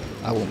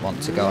 I wouldn't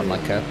want to go on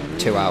like a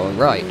 2-hour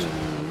ride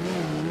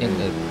in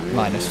the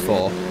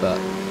 -4, but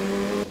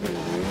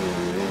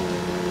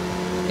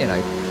you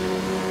know,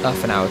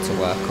 half an hour to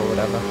work or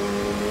whatever.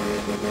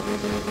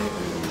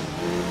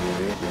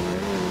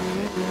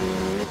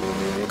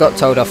 Got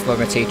told off by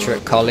my teacher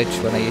at college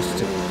when I used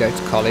to go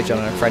to college on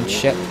an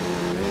apprenticeship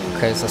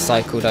because I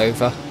cycled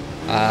over.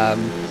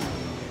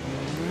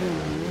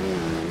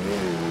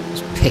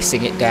 Just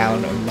pissing it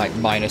down at like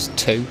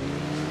 -2.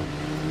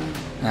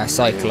 And I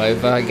cycle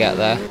over, I get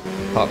there,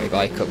 park my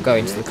bike up, go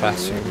into the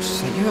classroom,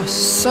 just like, you are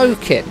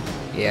soaking!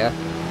 Yeah,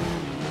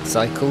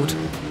 cycled.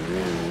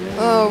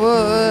 Oh,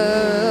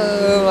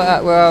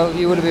 well,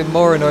 you would have been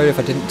more annoyed if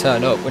I didn't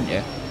turn up, wouldn't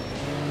you?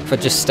 If I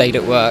just stayed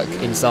at work,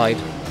 inside.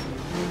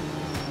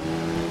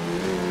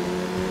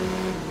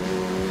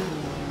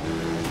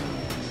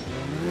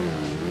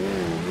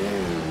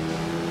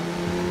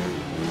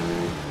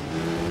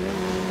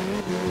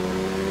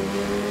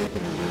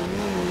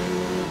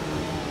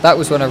 That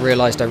was when I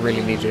realised I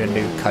really needed a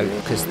new coat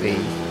because the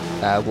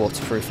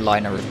waterproof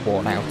liner had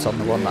worn out on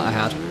the one that I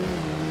had.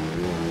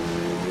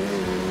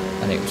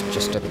 And it was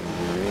just a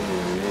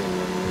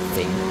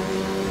thing.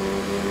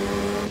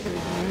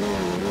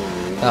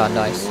 Ah,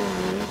 nice.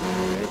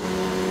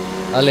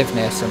 I live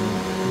near some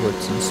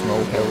woods and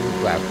small hills.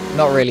 Well,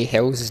 not really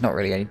hills, there's not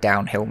really any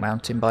downhill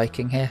mountain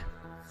biking here.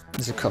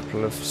 There's a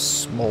couple of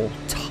small,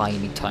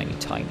 tiny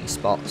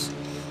spots.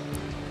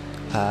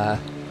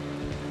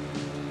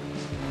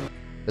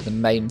 But the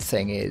main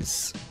thing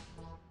is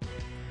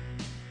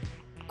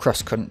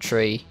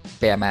cross-country,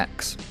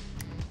 BMX.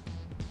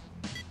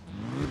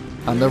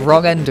 I'm the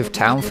wrong end of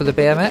town for the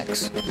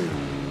BMX,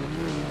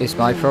 is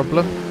my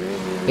problem.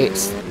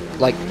 It's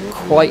like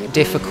quite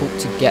difficult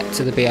to get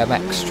to the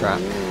BMX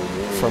track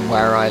from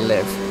where I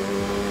live.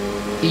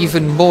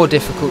 Even more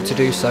difficult to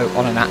do so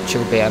on an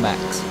actual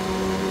BMX.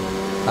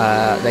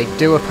 They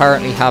do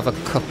apparently have a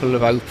couple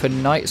of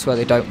open nights where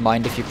they don't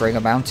mind if you bring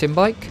a mountain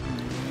bike,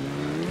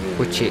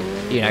 which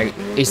you know,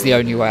 is the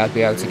only way I'd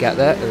be able to get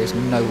there. There is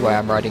no way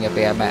I'm riding a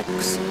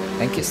BMX. I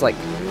think it's like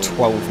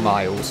 12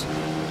 miles.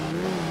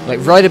 Like,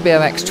 ride a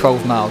BMX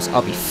 12 miles,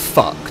 I'll be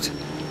fucked.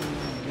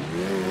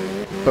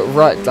 But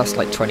that's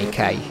like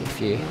 20k if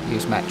you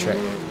use metric.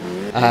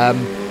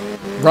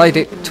 Ride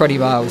it 20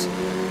 miles,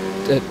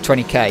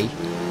 20k,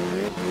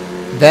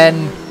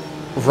 then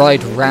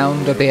ride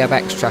round a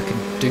BMX track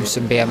and do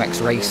some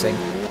BMX racing,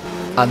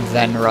 and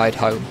then ride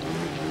home.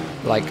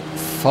 Like,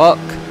 fuck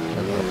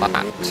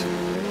that.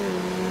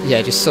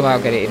 Yeah, just somehow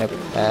get it in a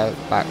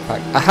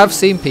backpack. I have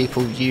seen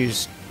people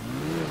use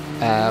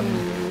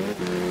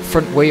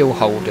front wheel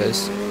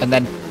holders and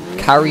then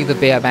carry the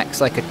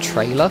BMX like a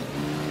trailer.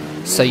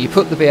 So you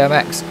put the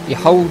BMX, you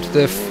hold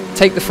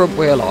take the front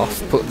wheel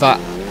off, put that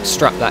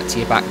strap that to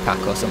your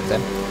backpack or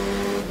something.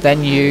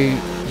 Then you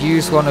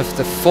use one of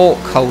the fork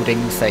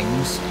holding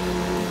things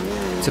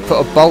to put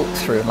a bolt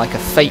through, like a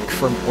fake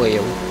front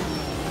wheel,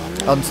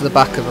 onto the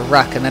back of a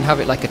rack, and then have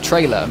it like a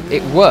trailer.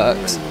 It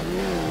works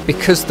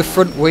because the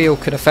front wheel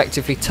can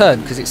effectively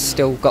turn because it's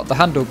still got the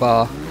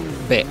handlebar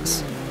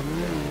bits,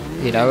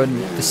 you know,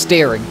 and the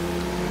steering,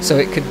 so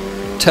it can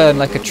turn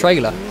like a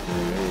trailer.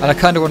 And I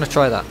kind of want to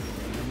try that.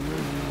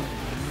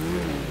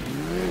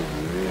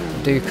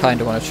 I do kind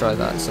of want to try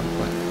that at some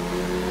point.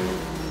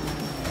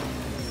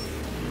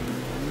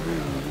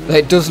 But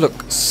it does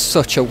look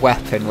such a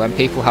weapon when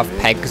people have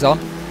pegs on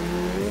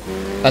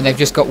and they've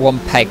just got one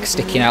peg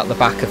sticking out the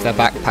back of their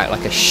backpack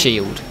like a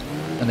shield,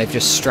 and they've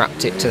just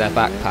strapped it to their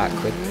backpack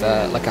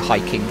with like a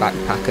hiking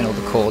backpack and all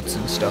the cords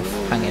and stuff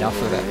hanging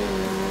off of it.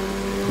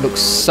 It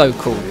looks so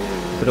cool,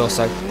 but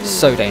also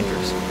so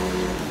dangerous.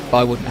 But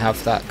I wouldn't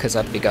have that because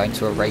I'd be going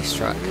to a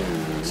racetrack,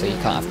 so you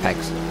can't have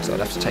pegs, so I'd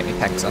have to take my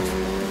pegs off.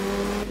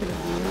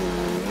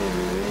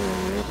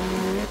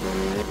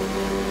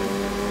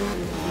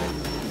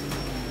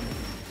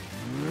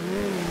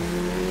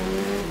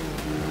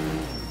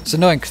 It's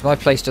annoying because my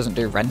place doesn't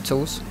do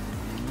rentals.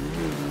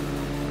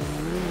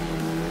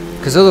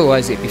 Because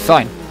otherwise it'd be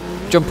fine.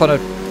 Jump on a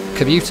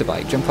commuter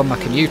bike, jump on my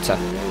commuter,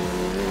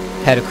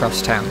 head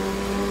across town.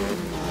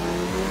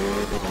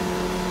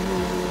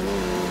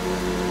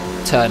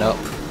 Turn up,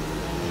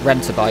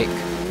 rent a bike.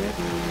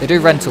 They do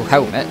rental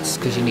helmets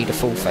because you need a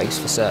full face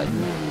for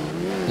certain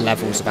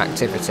levels of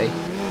activity.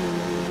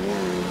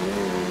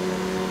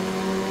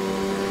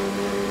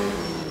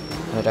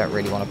 I don't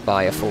really want to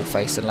buy a full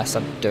face unless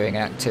I'm doing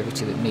an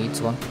activity that needs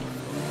one.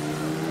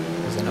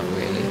 Because they're not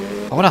really...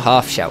 I want a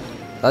half shell.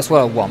 That's what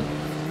I want.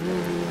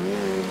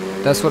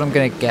 That's what I'm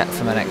going to get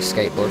for my next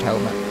skateboard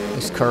helmet.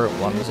 This current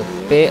one is a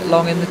bit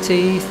long in the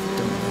teeth.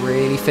 Doesn't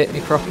really fit me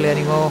properly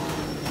anymore.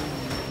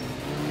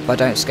 If I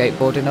don't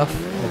skateboard enough,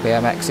 or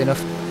BMX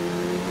enough.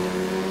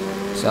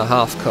 So a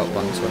half cut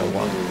one's what I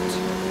want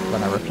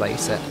when I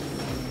replace it.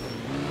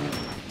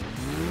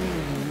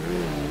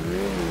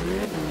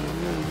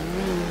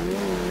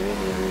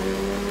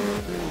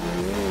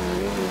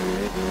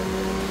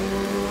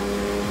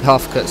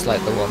 Half cut's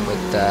like the one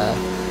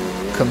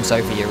with comes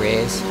over your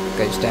ears,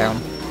 goes down,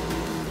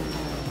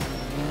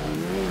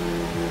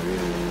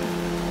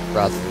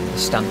 rather than the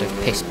standard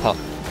piss pot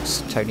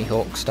Tony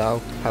Hawk style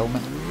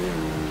helmet.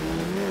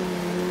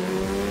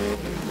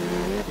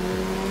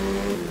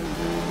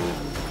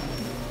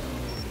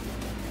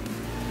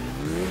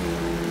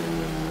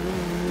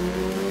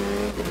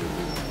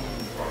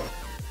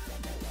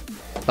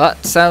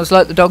 That sounds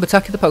like the dog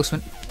attacking the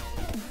postman.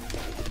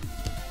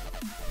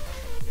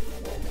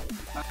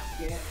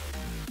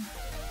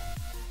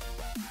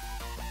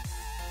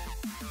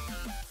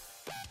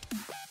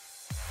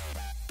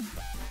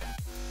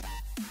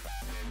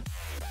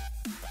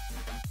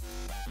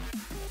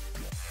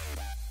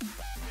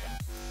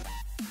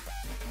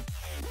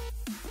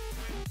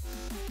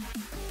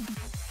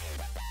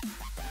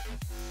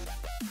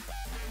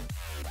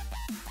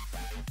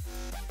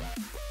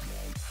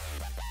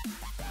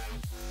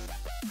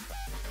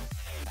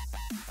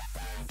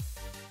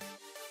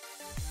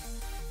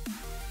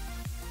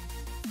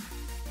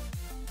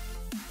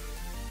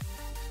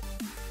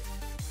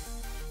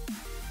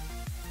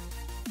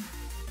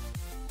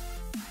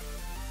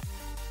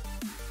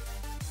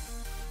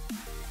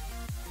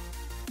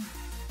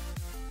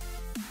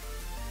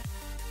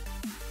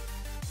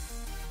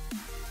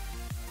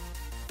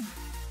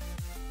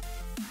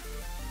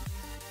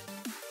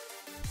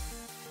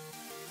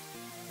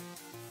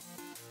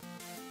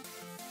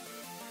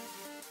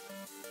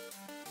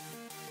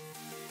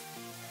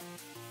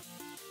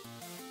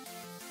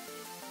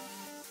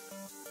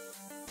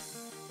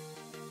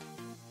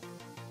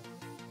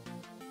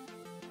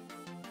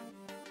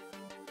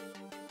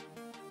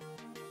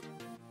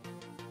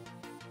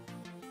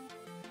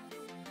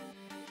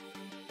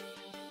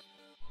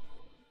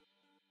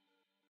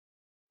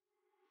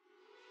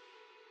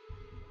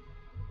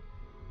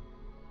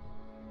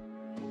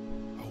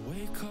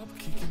 Up,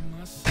 kicking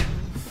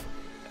myself.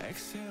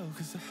 Exhale,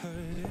 'cause I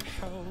heard it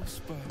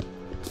helps, but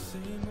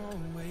same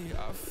old way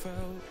I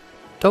felt.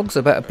 Dog's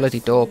a better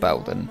bloody doorbell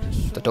than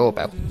the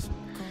doorbell.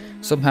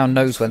 Somehow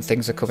knows when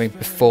things are coming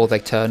before they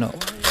turn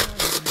up.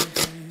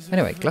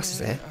 Anyway, glasses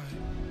are here.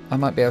 I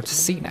might be able to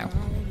see now.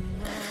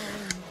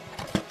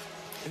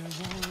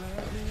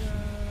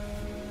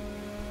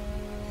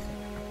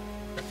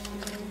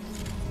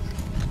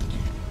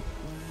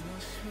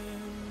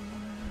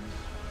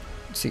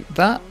 See,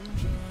 that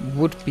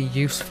would be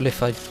useful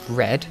if I'd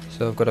read,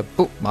 so I've got a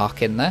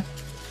bookmark in there.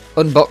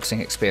 Unboxing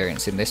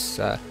experience in this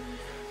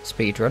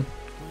speedrun.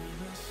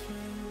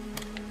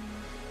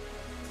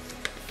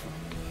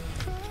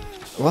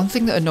 One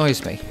thing that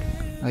annoys me,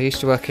 I used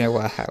to work in a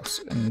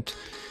warehouse, and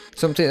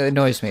something that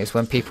annoys me is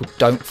when people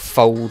don't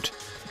fold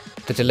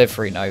the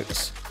delivery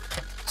notes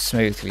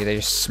smoothly, they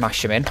just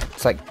smash them in.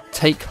 It's like,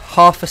 take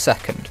half a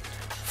second,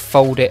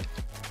 fold it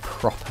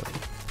properly.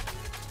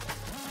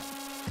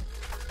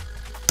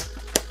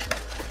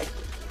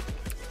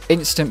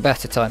 instant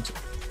better times.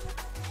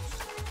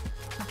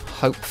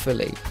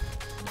 Hopefully.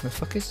 The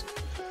fuck is?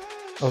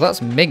 Oh, that's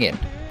minging.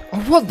 Oh,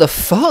 what the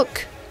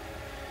fuck?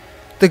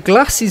 The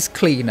glasses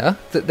cleaner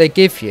that they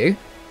give you,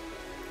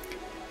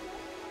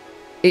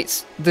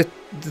 it's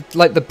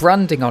like the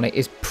branding on it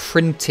is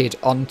printed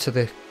onto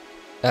the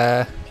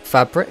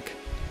fabric.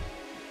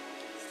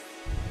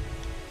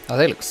 Oh,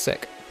 they look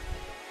sick.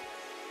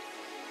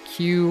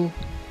 Q.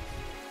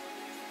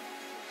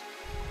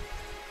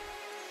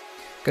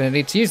 Gonna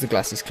need to use the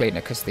glasses cleaner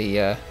because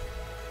the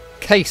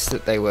case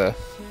that they were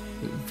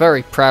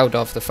very proud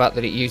of, the fact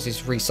that it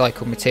uses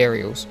recycled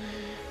materials.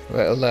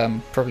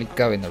 It'll probably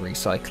go in the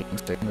recycling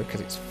soon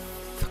because it's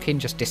fucking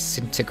just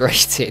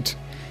disintegrated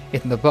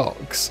in the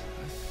box.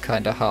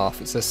 Kind of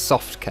half. It's a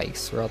soft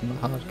case rather than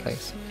a hard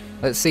case.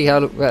 Let's see how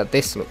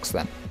this looks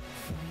then.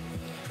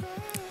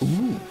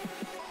 Ooh.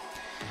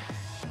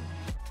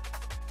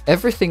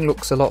 Everything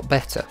looks a lot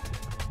better.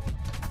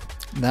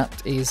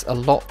 That is a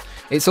lot.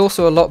 It's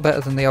also a lot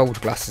better than the old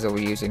glasses I were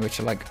using, which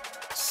are like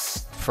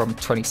from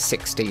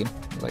 2016,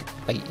 like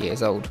 8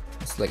 years old.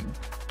 It's like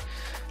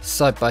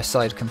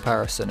side-by-side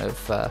comparison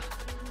of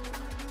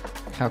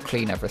how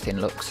clean everything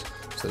looks.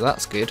 So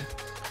that's good.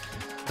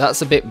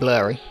 That's a bit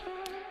blurry.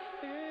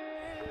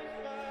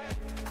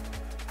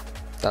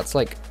 That's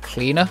like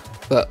cleaner,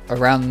 but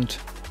around.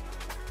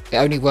 It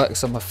only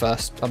works on my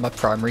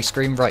primary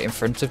screen right in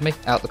front of me,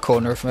 out the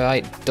corner of my eye.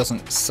 It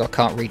doesn't, so I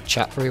can't read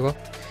chat very well.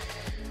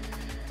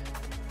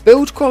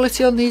 Build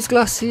quality on these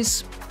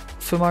glasses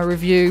for my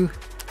review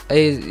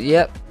is,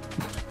 yep,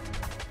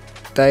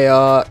 they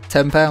are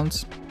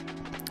 £10.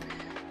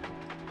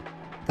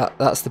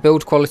 That's the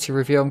build quality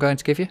review I'm going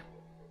to give you.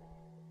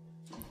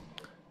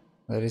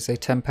 That is a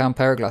 £10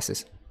 pair of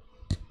glasses.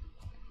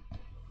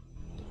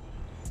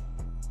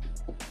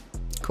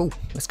 Cool,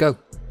 let's go.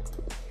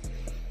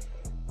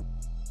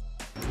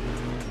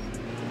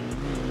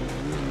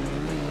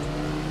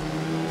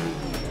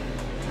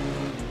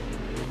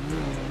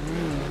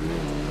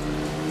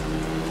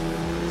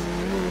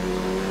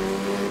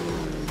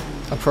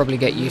 I'll probably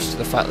get used to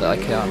the fact that I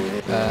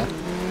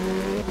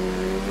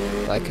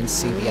can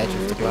see the edge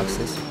of the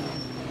glasses,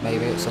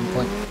 maybe at some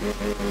point.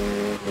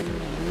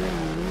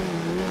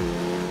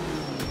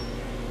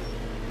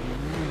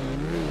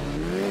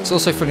 It's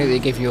also funny that they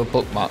give you a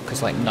bookmark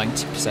because like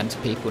 90%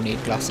 of people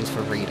need glasses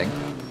for reading.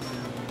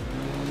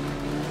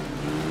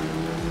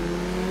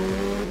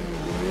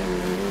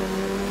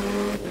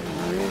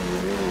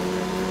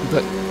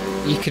 But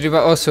you could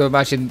also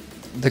imagine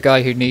the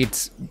guy who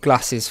needs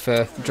glasses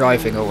for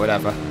driving or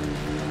whatever.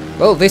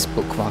 Well, this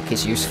bookmark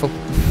is useful.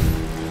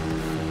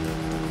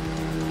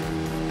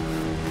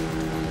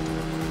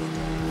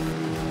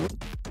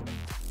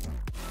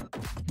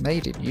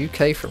 Made in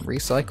UK from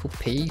recycled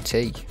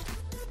PET.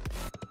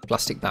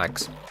 Plastic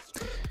bags.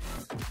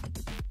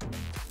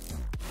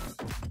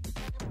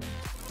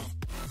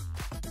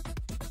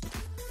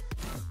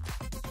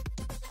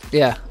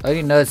 Yeah,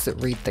 only nerds that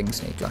read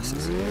things need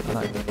glasses. I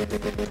know.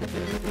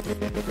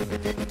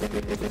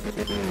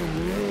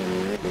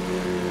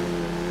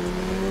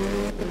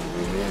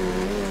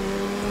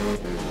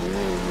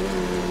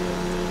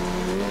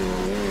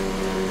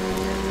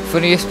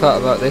 Funniest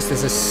part about this,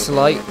 there's a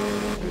slight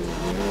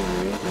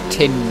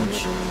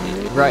tinge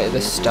right at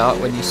the start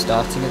when you're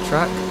starting a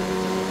track.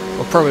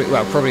 Or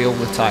probably all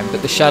the time,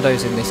 but the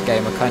shadows in this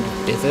game are kind of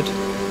dithered.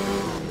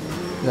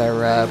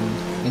 They're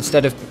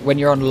instead of, when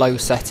you're on low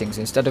settings,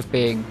 instead of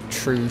being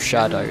true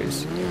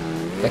shadows,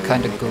 they're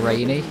kind of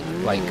grainy,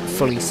 like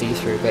fully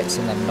see-through bits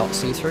and then not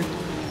see-through.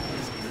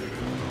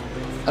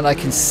 And I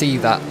can see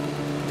that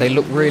they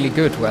look really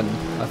good when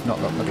I've not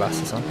got my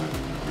glasses on.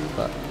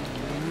 But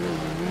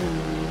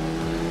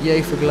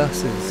yay for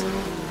glasses.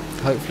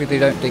 Hopefully they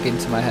don't dig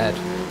into my head.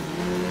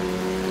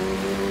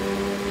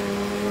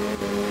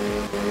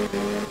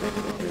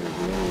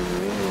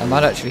 I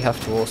might actually have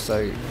to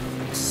also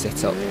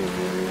sit up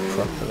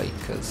properly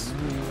because...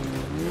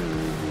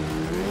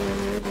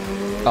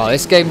 Oh,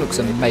 this game looks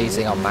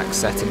amazing on max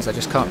settings, I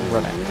just can't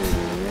run it.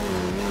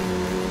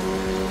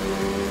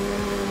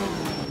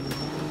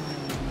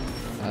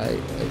 I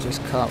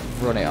just can't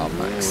run it on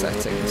max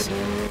settings.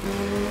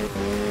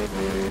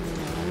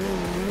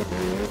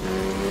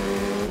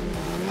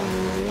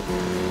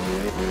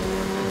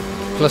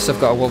 Plus I've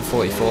got a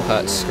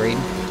 144Hz screen,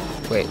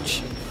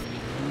 which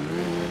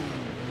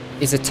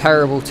is a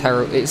terrible...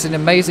 It's an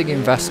amazing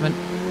investment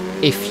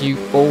if you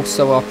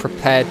also are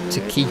prepared to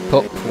keep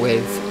up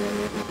with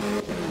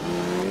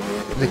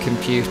the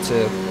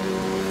computer,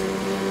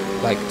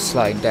 like,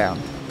 slowing down.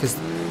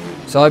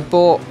 So I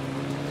bought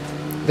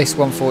this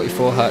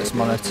 144Hz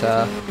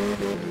monitor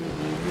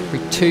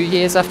 2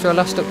 years after I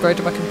last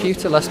upgraded my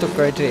computer. Last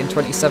upgraded it in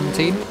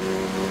 2017.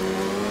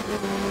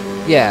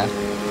 Yeah.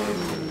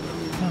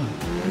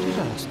 When did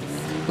I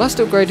last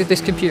upgraded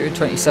this computer in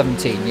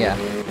 2017, yeah.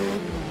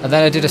 And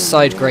then I did a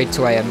side grade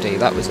to AMD,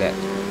 that was it.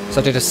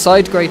 So I did a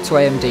side grade to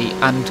AMD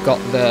and got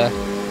the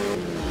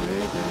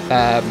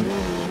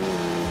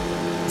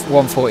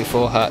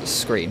 144Hz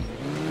screen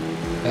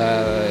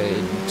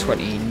in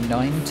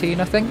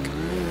 2019, I think.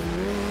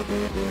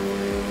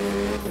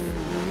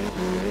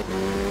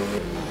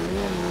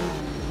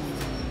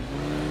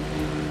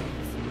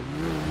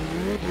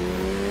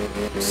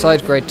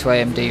 side grade to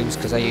AMD was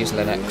because I use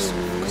Linux,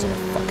 because I'm a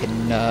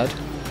fucking nerd.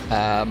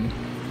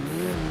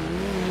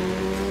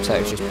 So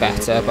it was just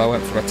better, but I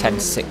went from a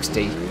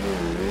 1060,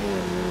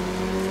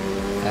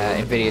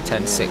 NVIDIA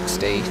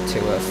 1060 to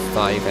a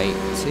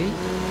 580,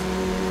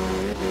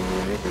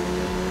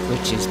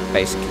 which is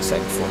basically the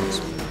same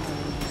performance.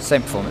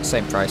 Same performance,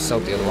 same price,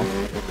 sold the other one.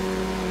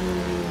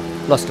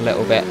 Lost a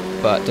little bit,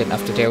 but didn't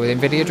have to deal with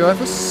NVIDIA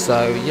drivers,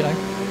 so, you know,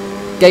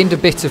 gained a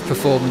bit of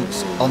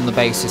performance on the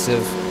basis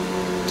of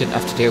didn't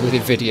have to deal with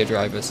NVIDIA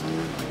drivers.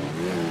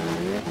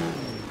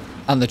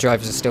 And the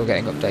drivers are still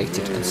getting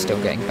updated and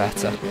still getting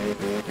better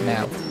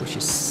now, which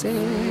is sick.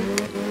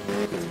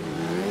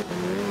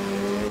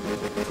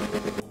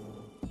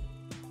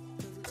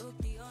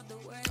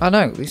 I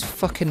know, these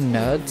fucking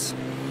nerds.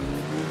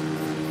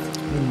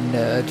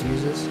 Nerd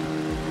users.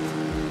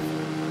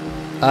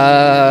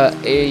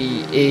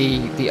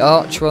 The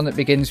arch one that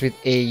begins with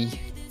E.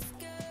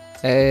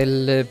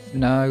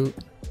 No.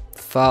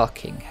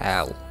 Fucking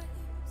hell.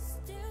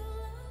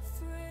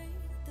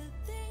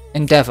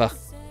 Endeavour.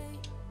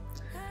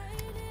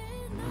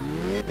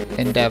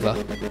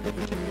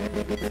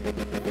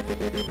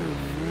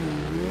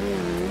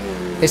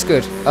 It's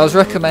good. I was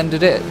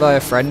recommended it by a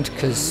friend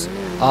because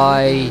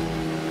I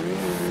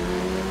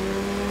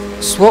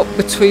swapped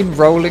between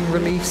rolling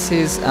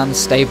releases and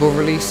stable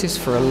releases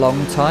for a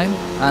long time,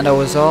 and I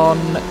was on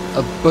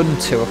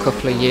Ubuntu a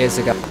couple of years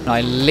ago, and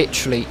I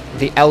literally,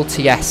 the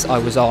LTS I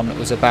was on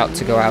was about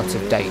to go out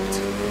of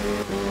date.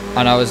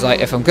 And I was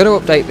like, if I'm going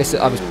to update this,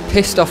 I was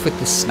pissed off with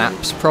the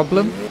snaps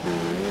problem,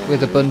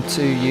 with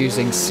Ubuntu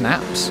using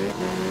snaps.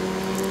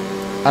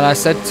 And I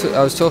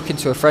was talking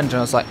to a friend and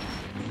I was like,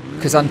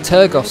 because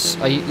Antergos,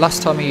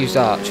 last time I used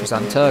Arch was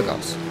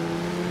Antergos.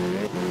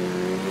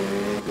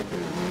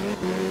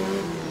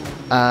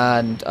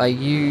 And I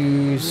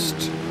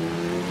used,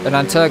 and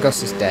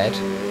Antergos is dead.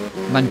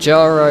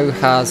 Manjaro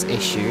has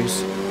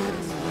issues.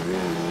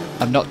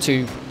 I'm not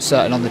too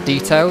certain on the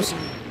details.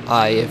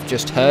 I have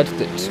just heard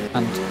that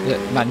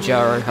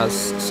Manjaro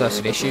has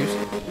certain issues.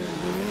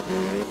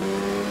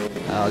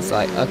 I was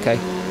like, okay,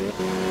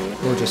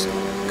 we'll just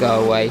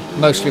go away.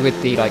 Mostly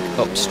with the like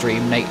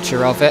upstream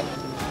nature of it,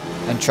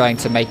 and trying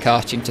to make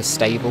Arch into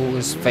stable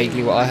was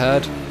vaguely what I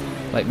heard.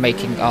 Like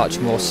making Arch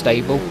more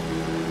stable.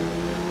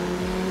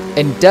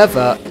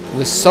 Endeavour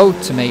was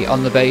sold to me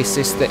on the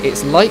basis that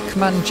it's like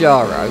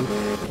Manjaro,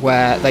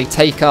 where they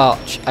take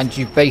Arch and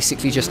you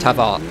basically just have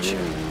Arch,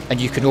 and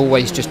you can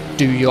always just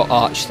do your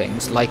Arch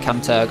things like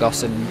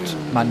Antergos and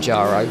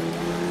Manjaro,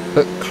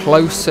 but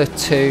closer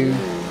to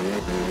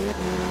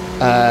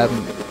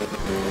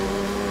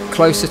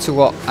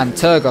what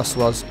Antergos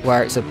was,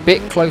 where it's a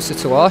bit closer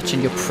to Arch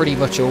and you're pretty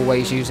much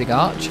always using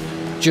Arch,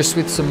 just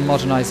with some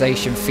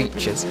modernisation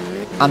features.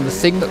 And the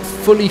thing that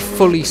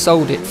fully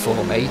sold it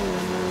for me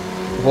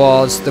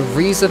was the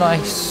reason I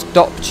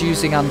stopped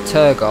using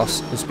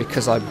Antergos was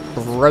because I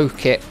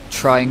broke it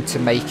trying to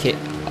make it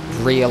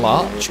real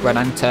Arch when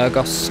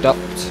Antergos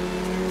stopped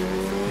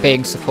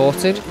being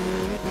supported.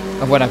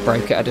 And when I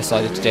broke it, I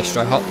decided to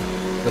distro hop,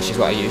 which is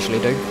what I usually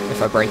do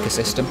if I break a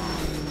system.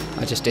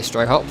 I just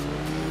distro hop.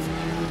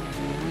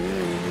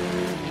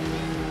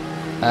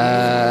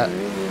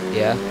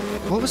 Yeah.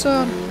 What was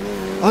I on?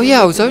 Oh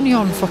yeah, I was only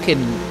on fucking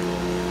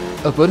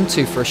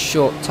Ubuntu for a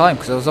short time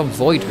because I was on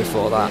Void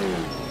before that.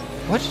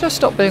 Why did I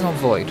stop being on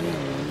Void?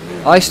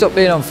 I stopped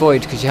being on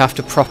Void because you have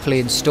to properly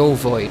install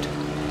Void.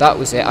 That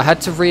was it. I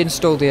had to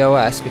reinstall the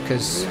OS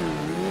because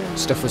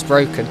stuff was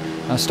broken.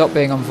 And I stopped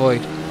being on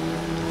Void.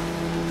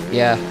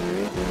 Yeah.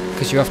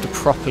 Because you have to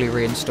properly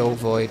reinstall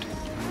Void.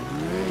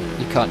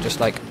 You can't just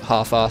like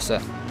half-arse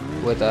it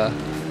with a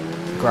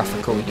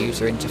graphical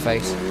user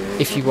interface.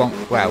 If you want,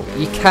 well,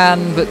 you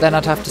can, but then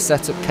I'd have to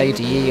set up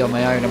KDE on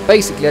my own. And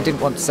basically I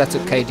didn't want to set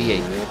up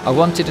KDE. I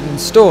wanted an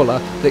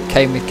installer that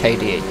came with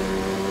KDE.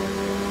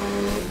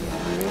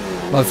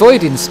 My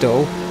Void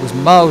install was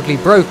mildly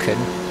broken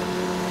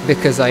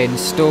because I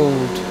installed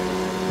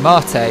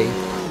Mate,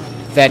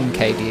 then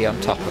KDE on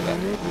top of it,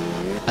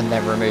 and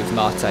then removed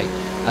Mate,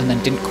 and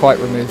then didn't quite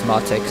remove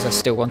Mate because I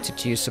still wanted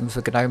to use some of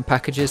the GNOME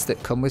packages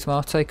that come with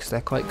Mate because they're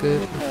quite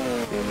good.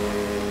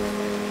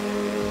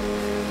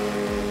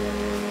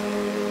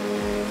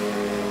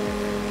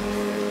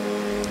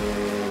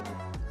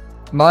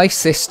 My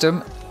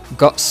system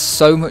got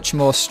so much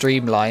more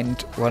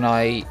streamlined when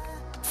I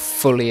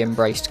fully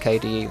embraced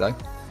KDE though,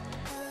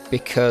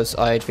 because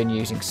I had been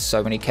using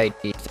so many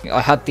KDE things.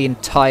 I had the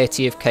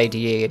entirety of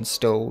KDE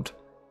installed.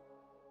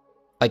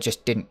 I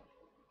just didn't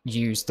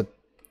use the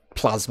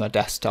Plasma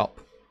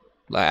desktop.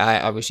 Like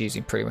I was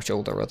using pretty much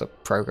all their other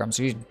programs.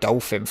 I used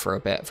Dolphin for a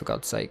bit, for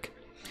God's sake.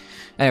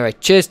 Anyway,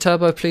 cheers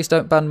Turbo, please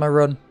don't ban my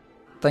run.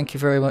 Thank you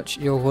very much,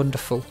 you're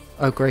wonderful.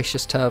 Oh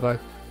gracious Turbo.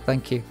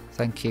 Thank you,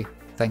 thank you,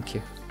 thank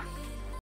you.